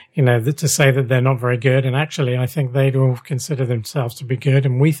say, to say that they're not very good. And actually, I think they'd all consider themselves to be good,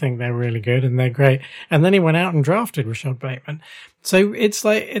 and we think they're really good and they're great. And then he went out and drafted Rashad Bateman. So it's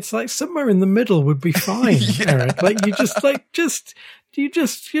like somewhere in the middle would be fine, Eric.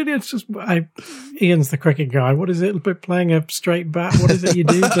 Ian's the cricket guy. What is it? Playing a straight bat? What is it you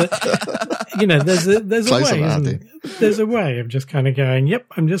do? But, there's a way, isn't there? There's a way of just kind of going, yep,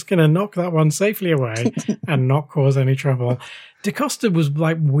 I'm just going to knock that one safely away and not cause any trouble. DeCosta was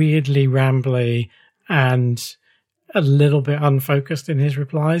weirdly rambly and a little bit unfocused in his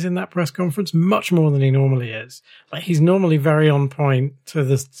replies in that press conference, much more than he normally is. He's normally very on point to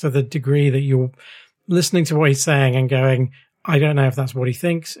the degree that you're listening to what he's saying and going, I don't know if that's what he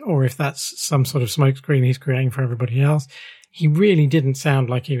thinks or if that's some sort of smokescreen he's creating for everybody else. He really didn't sound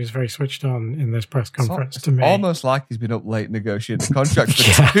like he was very switched on in this press conference to me. Almost like he's been up late negotiating the contract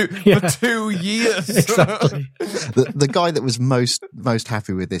for 2 years. Exactly. The guy that was most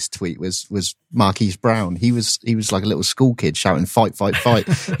happy with this tweet was Marquise Brown. He was like a little school kid shouting "fight, fight, fight."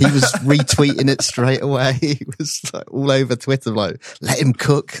 He was retweeting it straight away. He was all over Twitter, let him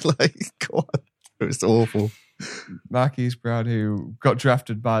cook. God, it was awful. Marquise Brown, who got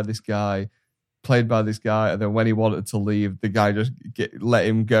drafted by this guy, played by this guy, and then when he wanted to leave, the guy just let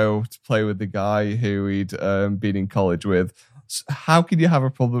him go to play with the guy who he'd been in college with. How can you have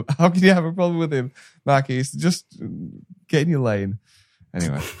a problem? How can you have a problem with him, Marquise? Just get in your lane.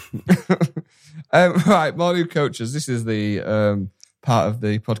 Anyway, right, more new coaches. This is the part of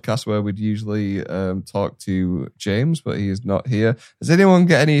the podcast where we'd usually talk to James, but he is not here. Does anyone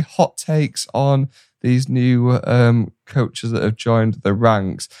get any hot takes on these new coaches that have joined the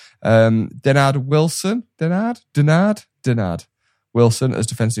ranks? Denard Wilson as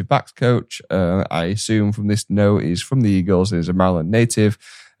defensive backs coach. I assume from this note he's from the Eagles and is a Maryland native.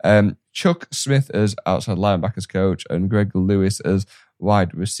 Chuck Smith as outside linebackers coach and Greg Lewis as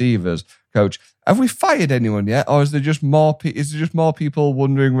wide receivers coach. Have we fired anyone yet, or is there just more? Is there just more people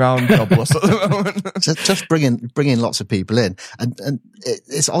wandering around jobless at the moment? Just bringing lots of people in, and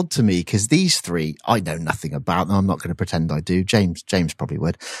it's odd to me because these three I know nothing about them. I'm not going to pretend I do. James probably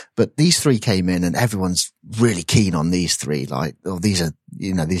would, but these three came in, and everyone's really keen on these three. These are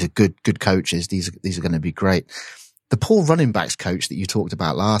good coaches. These are going to be great. The poor running backs coach that you talked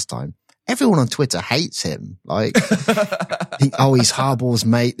about last time. Everyone on Twitter hates him. He's Harbaugh's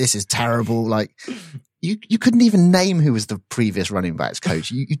mate. This is terrible. You couldn't even name who was the previous running backs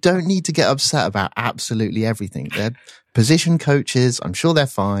coach. You don't need to get upset about absolutely everything. They're position coaches. I'm sure they're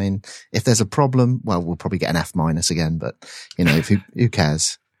fine. If there's a problem, well, we'll probably get an F- again, but who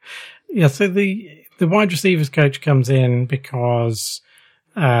cares? Yeah. So the wide receivers coach comes in because,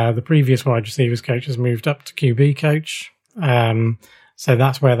 the previous wide receivers coach has moved up to QB coach. So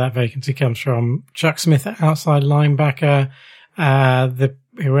that's where that vacancy comes from. Chuck Smith, outside linebacker.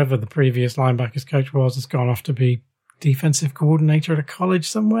 Whoever the previous linebackers coach was has gone off to be defensive coordinator at a college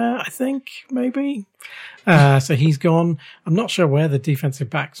somewhere, I think, maybe. So he's gone. I'm not sure where the defensive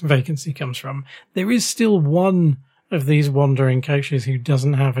backs vacancy comes from. There is still one of these wandering coaches who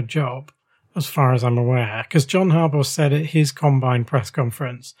doesn't have a job, as far as I'm aware, because John Harbaugh said at his combine press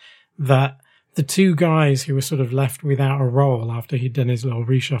conference that the two guys who were sort of left without a role after he'd done his little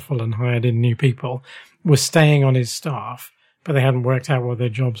reshuffle and hired in new people were staying on his staff, but they hadn't worked out what their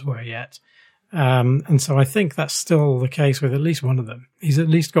jobs were yet. And so I think that's still the case with at least one of them. He's at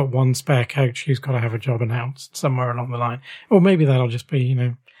least got one spare coach who's got to have a job announced somewhere along the line. Or maybe that'll just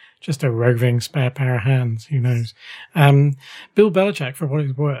be, just a roving spare pair of hands. Who knows? Bill Belichick, for what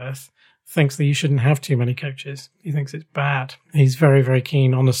it's worth, thinks that you shouldn't have too many coaches. He thinks it's bad. He's very, very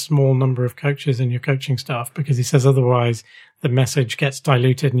keen on a small number of coaches in your coaching staff because he says otherwise the message gets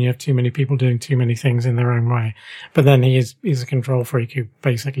diluted and you have too many people doing too many things in their own way. But then he's a control freak who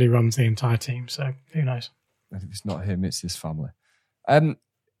basically runs the entire team. So who knows? I think it's not him, it's his family.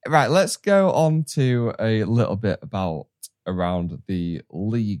 Right, let's go on to a little bit about around the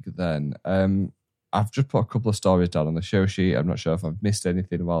league then. I've just put a couple of stories down on the show sheet. I'm not sure if I've missed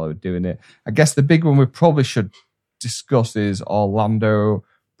anything while I was doing it. I guess the big one we probably should discuss is Orlando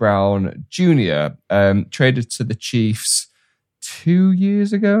Brown Jr. Traded to the Chiefs 2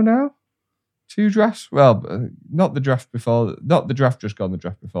 years ago now. 2 drafts. Well, not the draft before. Not the draft just gone. The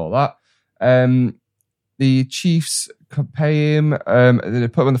draft before that. The Chiefs pay him. They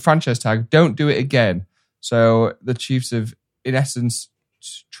put him on the franchise tag. Don't do it again. So the Chiefs have, in essence,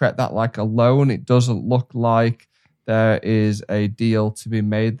 treat that like a loan. It doesn't look like there is a deal to be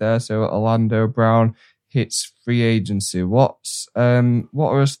made there. So Orlando Brown hits free agency. What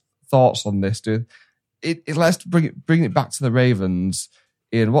are his thoughts on this? Let's bring it back to the Ravens.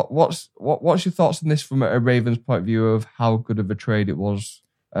 Ian, what's your thoughts on this from a Ravens point of view of how good of a trade it was,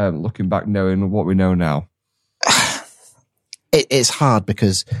 looking back, knowing what we know now? It's hard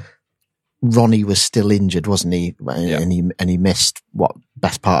because Ronnie was still injured, wasn't he? Yeah. And he missed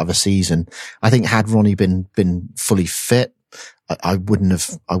best part of a season. I think had Ronnie been fully fit, I wouldn't have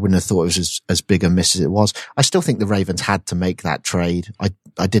thought it was as big a miss as it was. I still think the Ravens had to make that trade.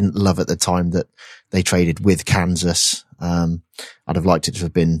 I didn't love at the time that they traded with Kansas. I'd have liked it to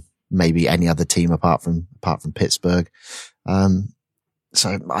have been maybe any other team apart from Pittsburgh.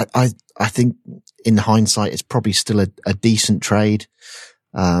 So I think in hindsight, it's probably still a decent trade.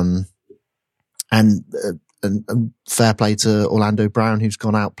 And fair play to Orlando Brown, who's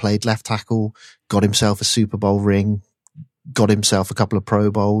gone out, played left tackle, got himself a Super Bowl ring, got himself a couple of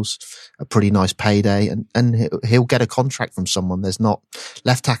Pro Bowls, a pretty nice payday, and he'll get a contract from someone.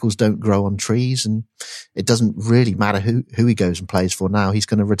 Left tackles don't grow on trees, and it doesn't really matter who he goes and plays for now. He's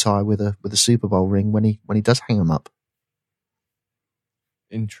going to retire with a Super Bowl ring when he does hang them up.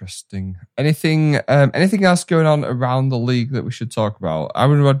 Interesting. Anything else going on around the league that we should talk about?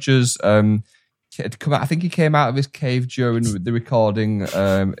 Aaron Rodgers, I think he came out of his cave during the recording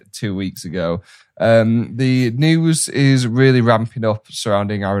 2 weeks ago. The news is really ramping up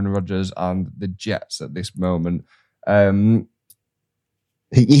surrounding Aaron Rodgers and the Jets at this moment.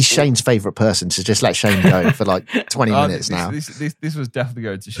 He's Shane's favourite person, so just let Shane go for like 20 minutes now. This was definitely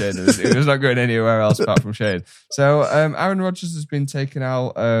going to Shane. It was not going anywhere else apart from Shane. So Aaron Rodgers has been taken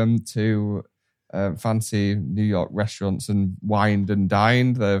out to fancy New York restaurants and wined and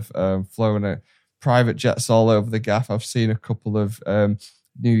dined. They've flown private jets all over the gaff. I've seen a couple of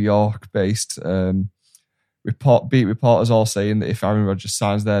New York-based beat reporters all saying that if Aaron Rodgers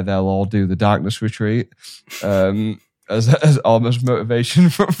signs there, they'll all do the Darkness Retreat. As almost motivation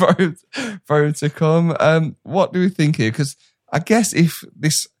for him to come. What do we think here? Because I guess if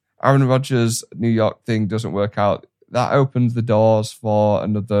this Aaron Rodgers New York thing doesn't work out, that opens the doors for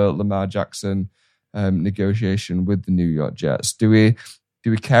another Lamar Jackson negotiation with the New York Jets. Do we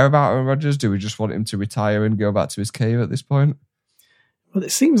care about Aaron Rodgers? Do we just want him to retire and go back to his cave at this point? Well,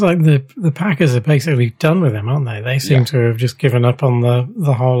 it seems like the Packers are basically done with him, aren't they? They seem to have just given up on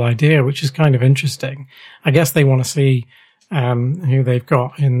the whole idea, which is kind of interesting. I guess they want to see who they've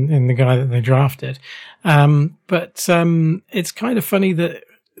got in the guy that they drafted. But it's kind of funny that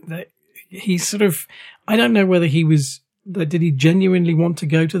he sort of, I don't know whether did he genuinely want to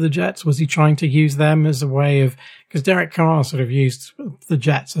go to the Jets? Was he trying to use them as a way of, because Derek Carr sort of used the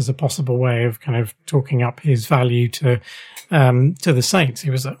Jets as a possible way of kind of talking up his value to the Saints.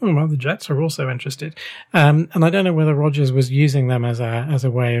 He was like, oh, well, the Jets are also interested. And I don't know whether Rodgers was using them as a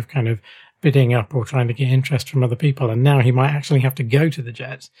way of kind of bidding up or trying to get interest from other people. And now he might actually have to go to the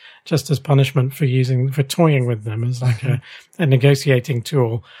Jets just as punishment for toying with them as like a negotiating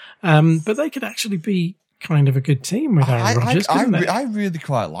tool. But they could actually be kind of a good team with Aaron Rodgers, couldn't they? I really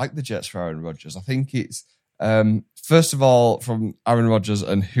quite like the Jets for Aaron Rodgers. I think it's First of all, from Aaron Rodgers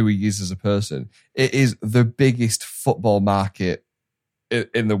and who he is as a person, it is the biggest football market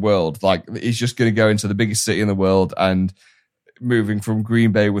in the world. Like, he's just going to go into the biggest city in the world, and moving from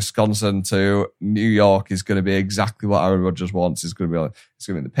Green Bay, Wisconsin to New York is going to be exactly what Aaron Rodgers wants. It's going to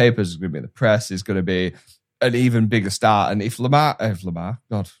be in the papers, it's going to be in the press, it's going to be an even bigger star. And if Lamar,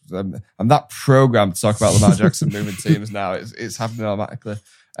 God, I'm that programmed to talk about Lamar Jackson moving teams now. It's happening automatically.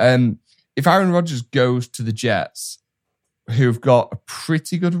 If Aaron Rodgers goes to the Jets, who've got a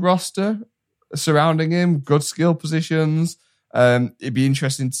pretty good roster surrounding him, good skill positions, it'd be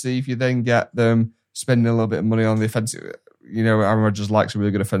interesting to see if you then get them spending a little bit of money on the offensive. You know, Aaron Rodgers likes a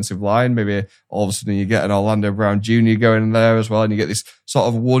really good offensive line. Maybe all of a sudden you get an Orlando Brown Jr. going in there as well, and you get this sort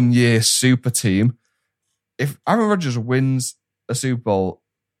of 1 year super team. If Aaron Rodgers wins a Super Bowl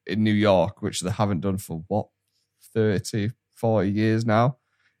in New York, which they haven't done for 30, 40 years now,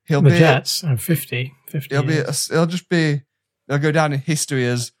 the Jets are 50 He'll go down in history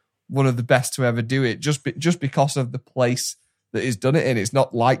as one of the best to ever do it, just because of the place that he's done it in. It's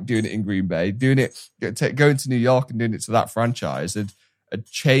not like doing it in Green Bay, going to New York and doing it to that franchise, and a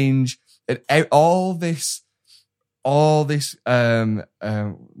change, and all this. It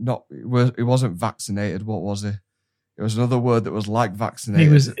wasn't vaccinated. What was it? It was another word that was like vaccinated.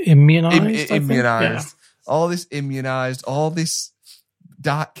 He was immunized. Immunized. Yeah. All this immunized. All this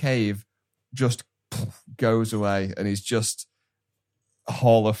dark cave just goes away, and he's just a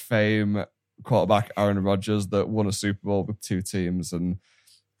Hall of Fame quarterback, Aaron Rodgers, that won a Super Bowl with 2 teams, and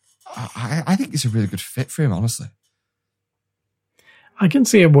I think it's a really good fit for him, honestly. I can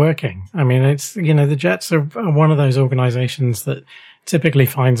see it working. I mean, it's, the Jets are one of those organizations that typically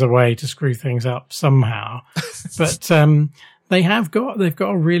finds a way to screw things up somehow, but they've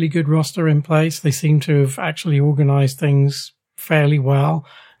got a really good roster in place. They seem to have actually organized things fairly well.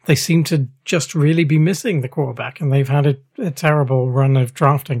 They seem to just really be missing the quarterback, and they've had a terrible run of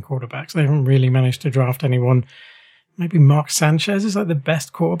drafting quarterbacks. They haven't really managed to draft anyone. Maybe Mark Sanchez is like the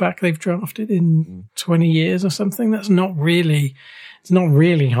best quarterback they've drafted in 20 years or something. It's not really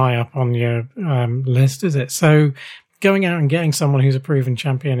high up on your list, is it? So going out and getting someone who's a proven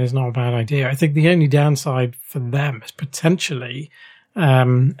champion is not a bad idea. I think the only downside for them is potentially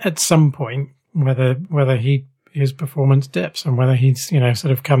at some point whether his performance dips, and whether he's,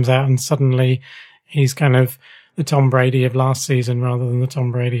 sort of comes out and suddenly he's kind of the Tom Brady of last season rather than the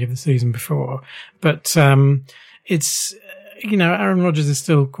Tom Brady of the season before. But it's, Aaron Rodgers is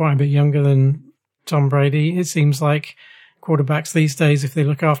still quite a bit younger than Tom Brady. It seems like quarterbacks these days, if they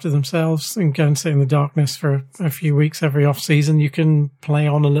look after themselves and go and sit in the darkness for a few weeks every off season, you can play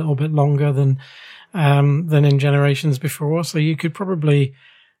on a little bit longer than in generations before. So you could probably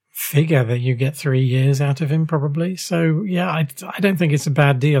figure that you get 3 years out of him, probably. So yeah, I don't think it's a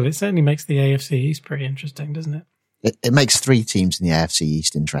bad deal. It certainly makes the AFC East pretty interesting, doesn't it? It makes 3 teams in the AFC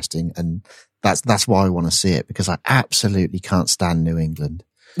East interesting, and that's why I want to see it, because I absolutely can't stand New England.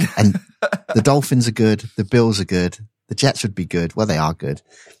 And the Dolphins are good, the Bills are good, the Jets would be good. Well, they are good.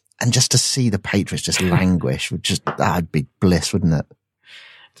 And just to see the Patriots just languish that'd be bliss, wouldn't it?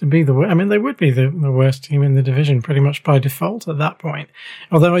 To be they would be the worst team in the division pretty much by default at that point.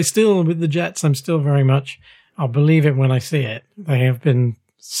 Although with the Jets, I'm still very much, I'll believe it when I see it. They have been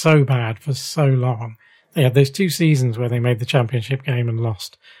so bad for so long. They had those 2 seasons where they made the championship game and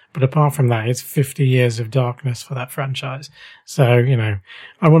lost. But apart from that, it's 50 years of darkness for that franchise. So,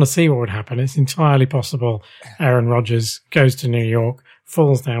 I want to see what would happen. It's entirely possible Aaron Rodgers goes to New York,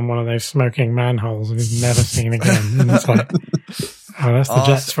 falls down one of those smoking manholes, and is never seen again. And it's like, oh, that's the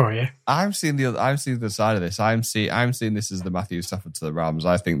Jets for you. I'm seeing the other side of this. I'm seeing this as the Matthew Stafford to the Rams.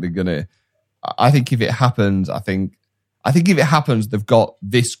 I think if it happens, they've got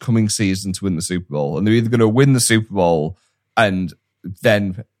this coming season to win the Super Bowl, and they're either going to win the Super Bowl and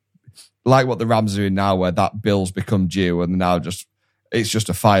then, like what the Rams are doing now, where that bill's become due and now it's just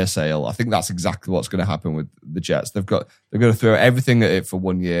a fire sale. I think that's exactly what's going to happen with the Jets. They're going to throw everything at it for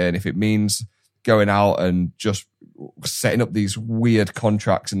 1 year, and if it means going out and just setting up these weird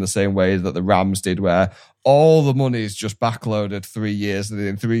contracts in the same way that the Rams did, where all the money is just backloaded 3 years, and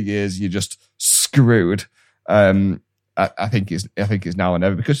in 3 years you're just screwed. I think it's now or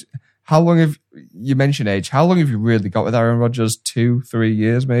never, because how long have you mentioned age? How long have you really got with Aaron Rodgers? 2-3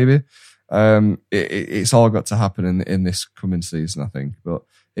 years, maybe. It's all got to happen in this coming season, I think. But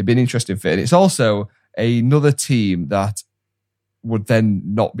it'd be an interesting fit. And it's also another team that would then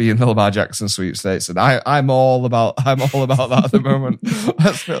not be in the Lamar Jackson sweepstakes, and I'm all about that at the moment.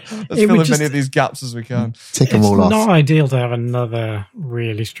 Let's fill as many of these gaps as we can. Tick them all off. It's not ideal to have another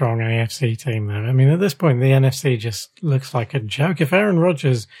really strong AFC team, though. I mean, at this point, the NFC just looks like a joke. If Aaron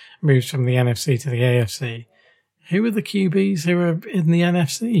Rodgers moves from the NFC to the AFC, who are the QBs who are in the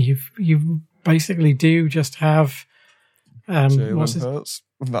NFC? You basically do just have Jalen Hurts.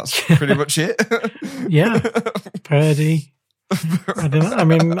 That's pretty much it. Yeah, Purdy. I don't know. I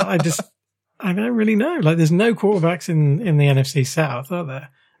mean, I don't really know. Like, there's no quarterbacks in the NFC South, are there,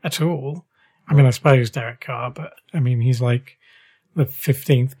 at all? I mean, I suppose Derek Carr, but I mean, he's like the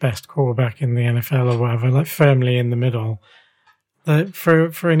 15th best quarterback in the NFL or whatever, like firmly in the middle.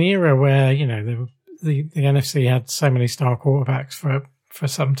 For an era where, you know, the NFC had so many star quarterbacks for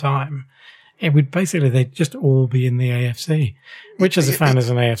some time, it would basically, they'd just all be in the AFC, which as a fan of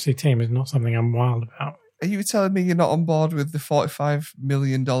an AFC team is not something I'm wild about. Are you telling me you're not on board with the $45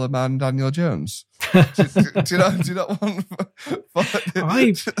 million man, Daniel Jones? do you not want?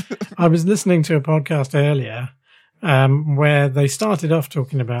 I was listening to a podcast earlier where they started off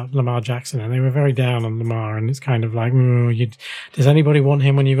talking about Lamar Jackson, and they were very down on Lamar, and it's kind of like, does anybody want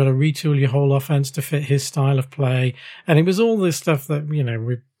him when you've got to retool your whole offense to fit his style of play? And it was all this stuff that, you know,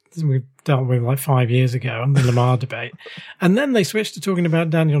 we dealt with like 5 years ago on the Lamar debate. And then they switched to talking about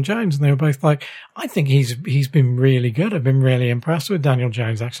Daniel Jones, and they were both like, I think he's been really good. I've been really impressed with Daniel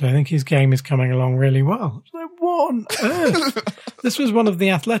Jones, actually. I think his game is coming along really well. Like, what on earth? This was one of the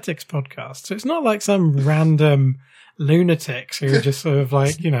Athletics podcasts. So it's not like some random lunatics who were just sort of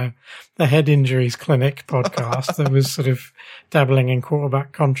like, you know, the head injuries clinic podcast that was sort of dabbling in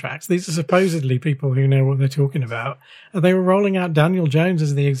quarterback contracts. These are supposedly people who know what they're talking about. And they were rolling out Daniel Jones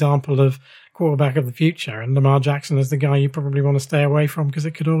as the example of quarterback of the future, and Lamar Jackson as the guy you probably want to stay away from because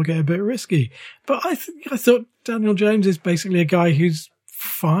it could all get a bit risky. But I thought Daniel Jones is basically a guy who's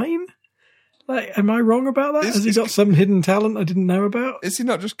fine. Like, am I wrong about that? Has he got some hidden talent I didn't know about? Is he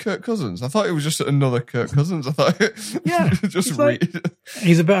not just Kirk Cousins? I thought it was just another Kirk Cousins. I thought, yeah, just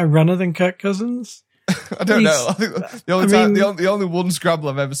he's a better runner than Kirk Cousins. I don't know. I think the only one scramble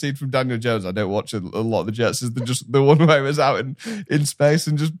I've ever seen from Daniel Jones, I don't watch a lot of the Jets, is the one where he was out in space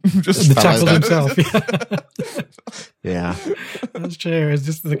and just tackled himself. Yeah, that's true. It's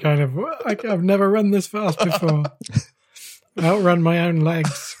just the kind of, I've never run this fast before. Outrun my own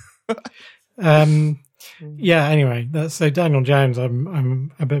legs. Yeah. Anyway, so Daniel Jones,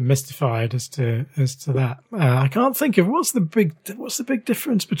 I'm a bit mystified as to that. I can't think of what's the big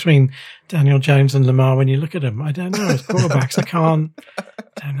difference between Daniel Jones and Lamar when you look at them. I don't know. As quarterbacks, I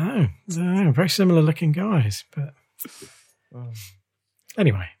don't know. Very similar looking guys, but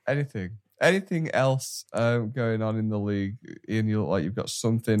anyway. Anything else going on in the league? Ian, you look like you've got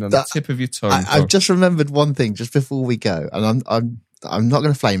something on the tip of your tongue. I've just remembered one thing just before we go, and I'm not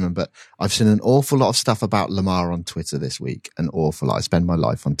going to flame him, but I've seen an awful lot of stuff about Lamar on Twitter this week. An awful lot. I spend my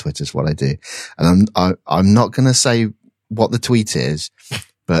life on Twitter is what I do. And I'm not going to say what the tweet is,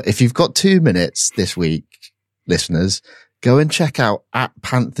 but if you've got 2 minutes this week, listeners, go and check out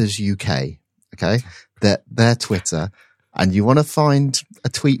 @Panthers UK. Okay. Their Twitter. And you want to find a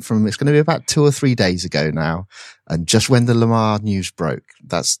tweet from, it's going to be about 2 or 3 days ago now. And just when the Lamar news broke,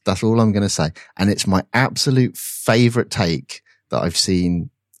 that's all I'm going to say. And it's my absolute favorite take that I've seen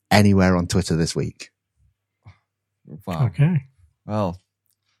anywhere on Twitter this week. Wow. Okay. Well,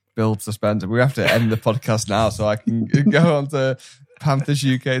 build suspense. We have to end the podcast now so I can go on to Panthers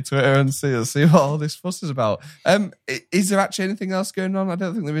UK Twitter and see what all this fuss is about. Is there actually anything else going on? I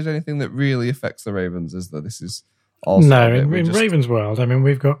don't think there is anything that really affects the Ravens, is there? This is also no, in Ravens world, I mean,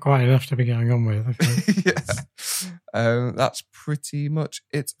 we've got quite enough to be going on with, I think. Yeah. That's pretty much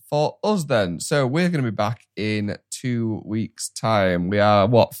it for us then. So we're going to be back in 2 weeks' time. We are,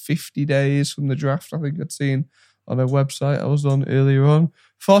 50 days from the draft, I think I'd seen on a website I was on earlier on.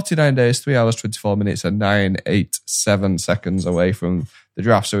 49 days, 3 hours, 24 minutes, and 987 seconds away from the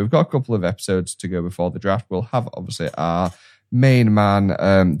draft. So we've got a couple of episodes to go before the draft. We'll have, obviously, our main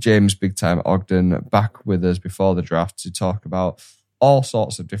man, James Big Time Ogden, back with us before the draft to talk about all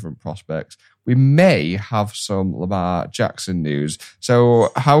sorts of different prospects. We may have some Lamar Jackson news.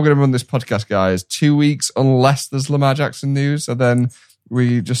 So how we're going to run this podcast, guys, 2 weeks unless there's Lamar Jackson news. So then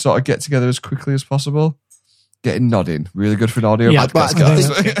we just sort of get together as quickly as possible. Getting nodding. Really good for an audio podcast, guys.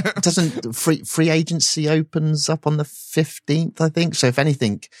 Doesn't free agency opens up on the 15th, I think. So if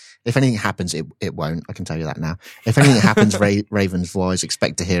anything happens, it won't. I can tell you that now. If anything happens, Ravens wise,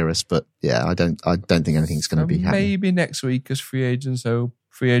 expect to hear us. But yeah, I don't think anything's going to be happening. Maybe next week as free agency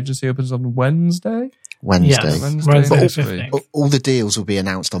opens on Wednesday. Wednesday. Wednesday. All the deals will be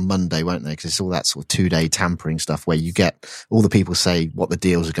announced on Monday, won't they? Because it's all that sort of 2-day tampering stuff where you get all the people say what the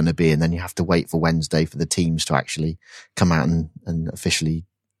deals are going to be, and then you have to wait for Wednesday for the teams to actually come out and officially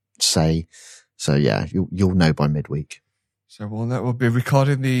say. So yeah, you'll know by midweek. So we'll be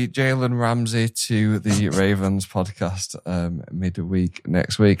recording the Jalen Ramsey to the Ravens podcast midweek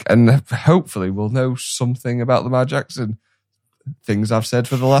next week, and hopefully we'll know something about Lamar Jackson. Things I've said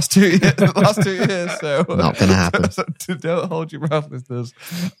for the last 2 years. So not going to happen. Don't hold your breath, listeners.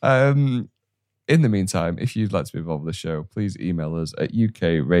 In the meantime, if you'd like to be involved with the show, please email us at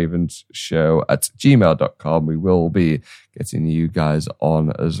ukravenshow@gmail.com. We will be getting you guys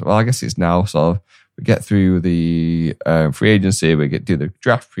on as well. I guess it's now sort of, we get through the free agency, we do the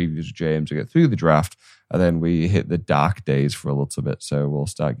draft previews with James, we get through the draft, and then we hit the dark days for a little bit. So we'll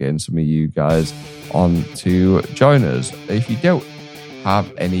start getting some of you guys on to join us. If you don't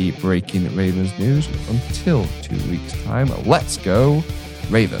have any breaking Ravens news until 2 weeks' time, let's go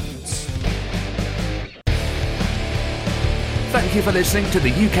Ravens. Thank you for listening to the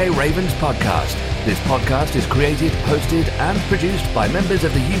UK Ravens podcast. This podcast is created, hosted and produced by members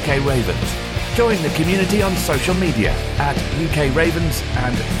of the UK Ravens. Join the community on social media at UK Ravens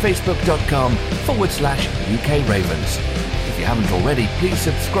and facebook.com/UK Ravens. If you haven't already, please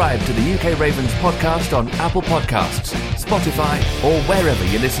subscribe to the UK Ravens podcast on Apple Podcasts, Spotify or wherever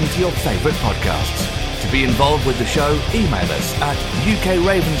you listen to your favourite podcasts. To be involved with the show, email us at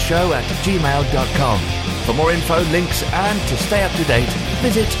ukravenshow@gmail.com. For more info, links and to stay up to date,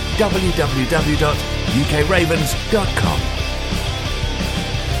 visit www.ukravens.com.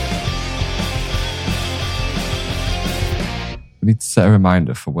 We need to set a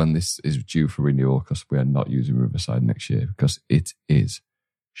reminder for when this is due for renewal, because we are not using Riverside next year, because it is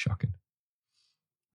shocking.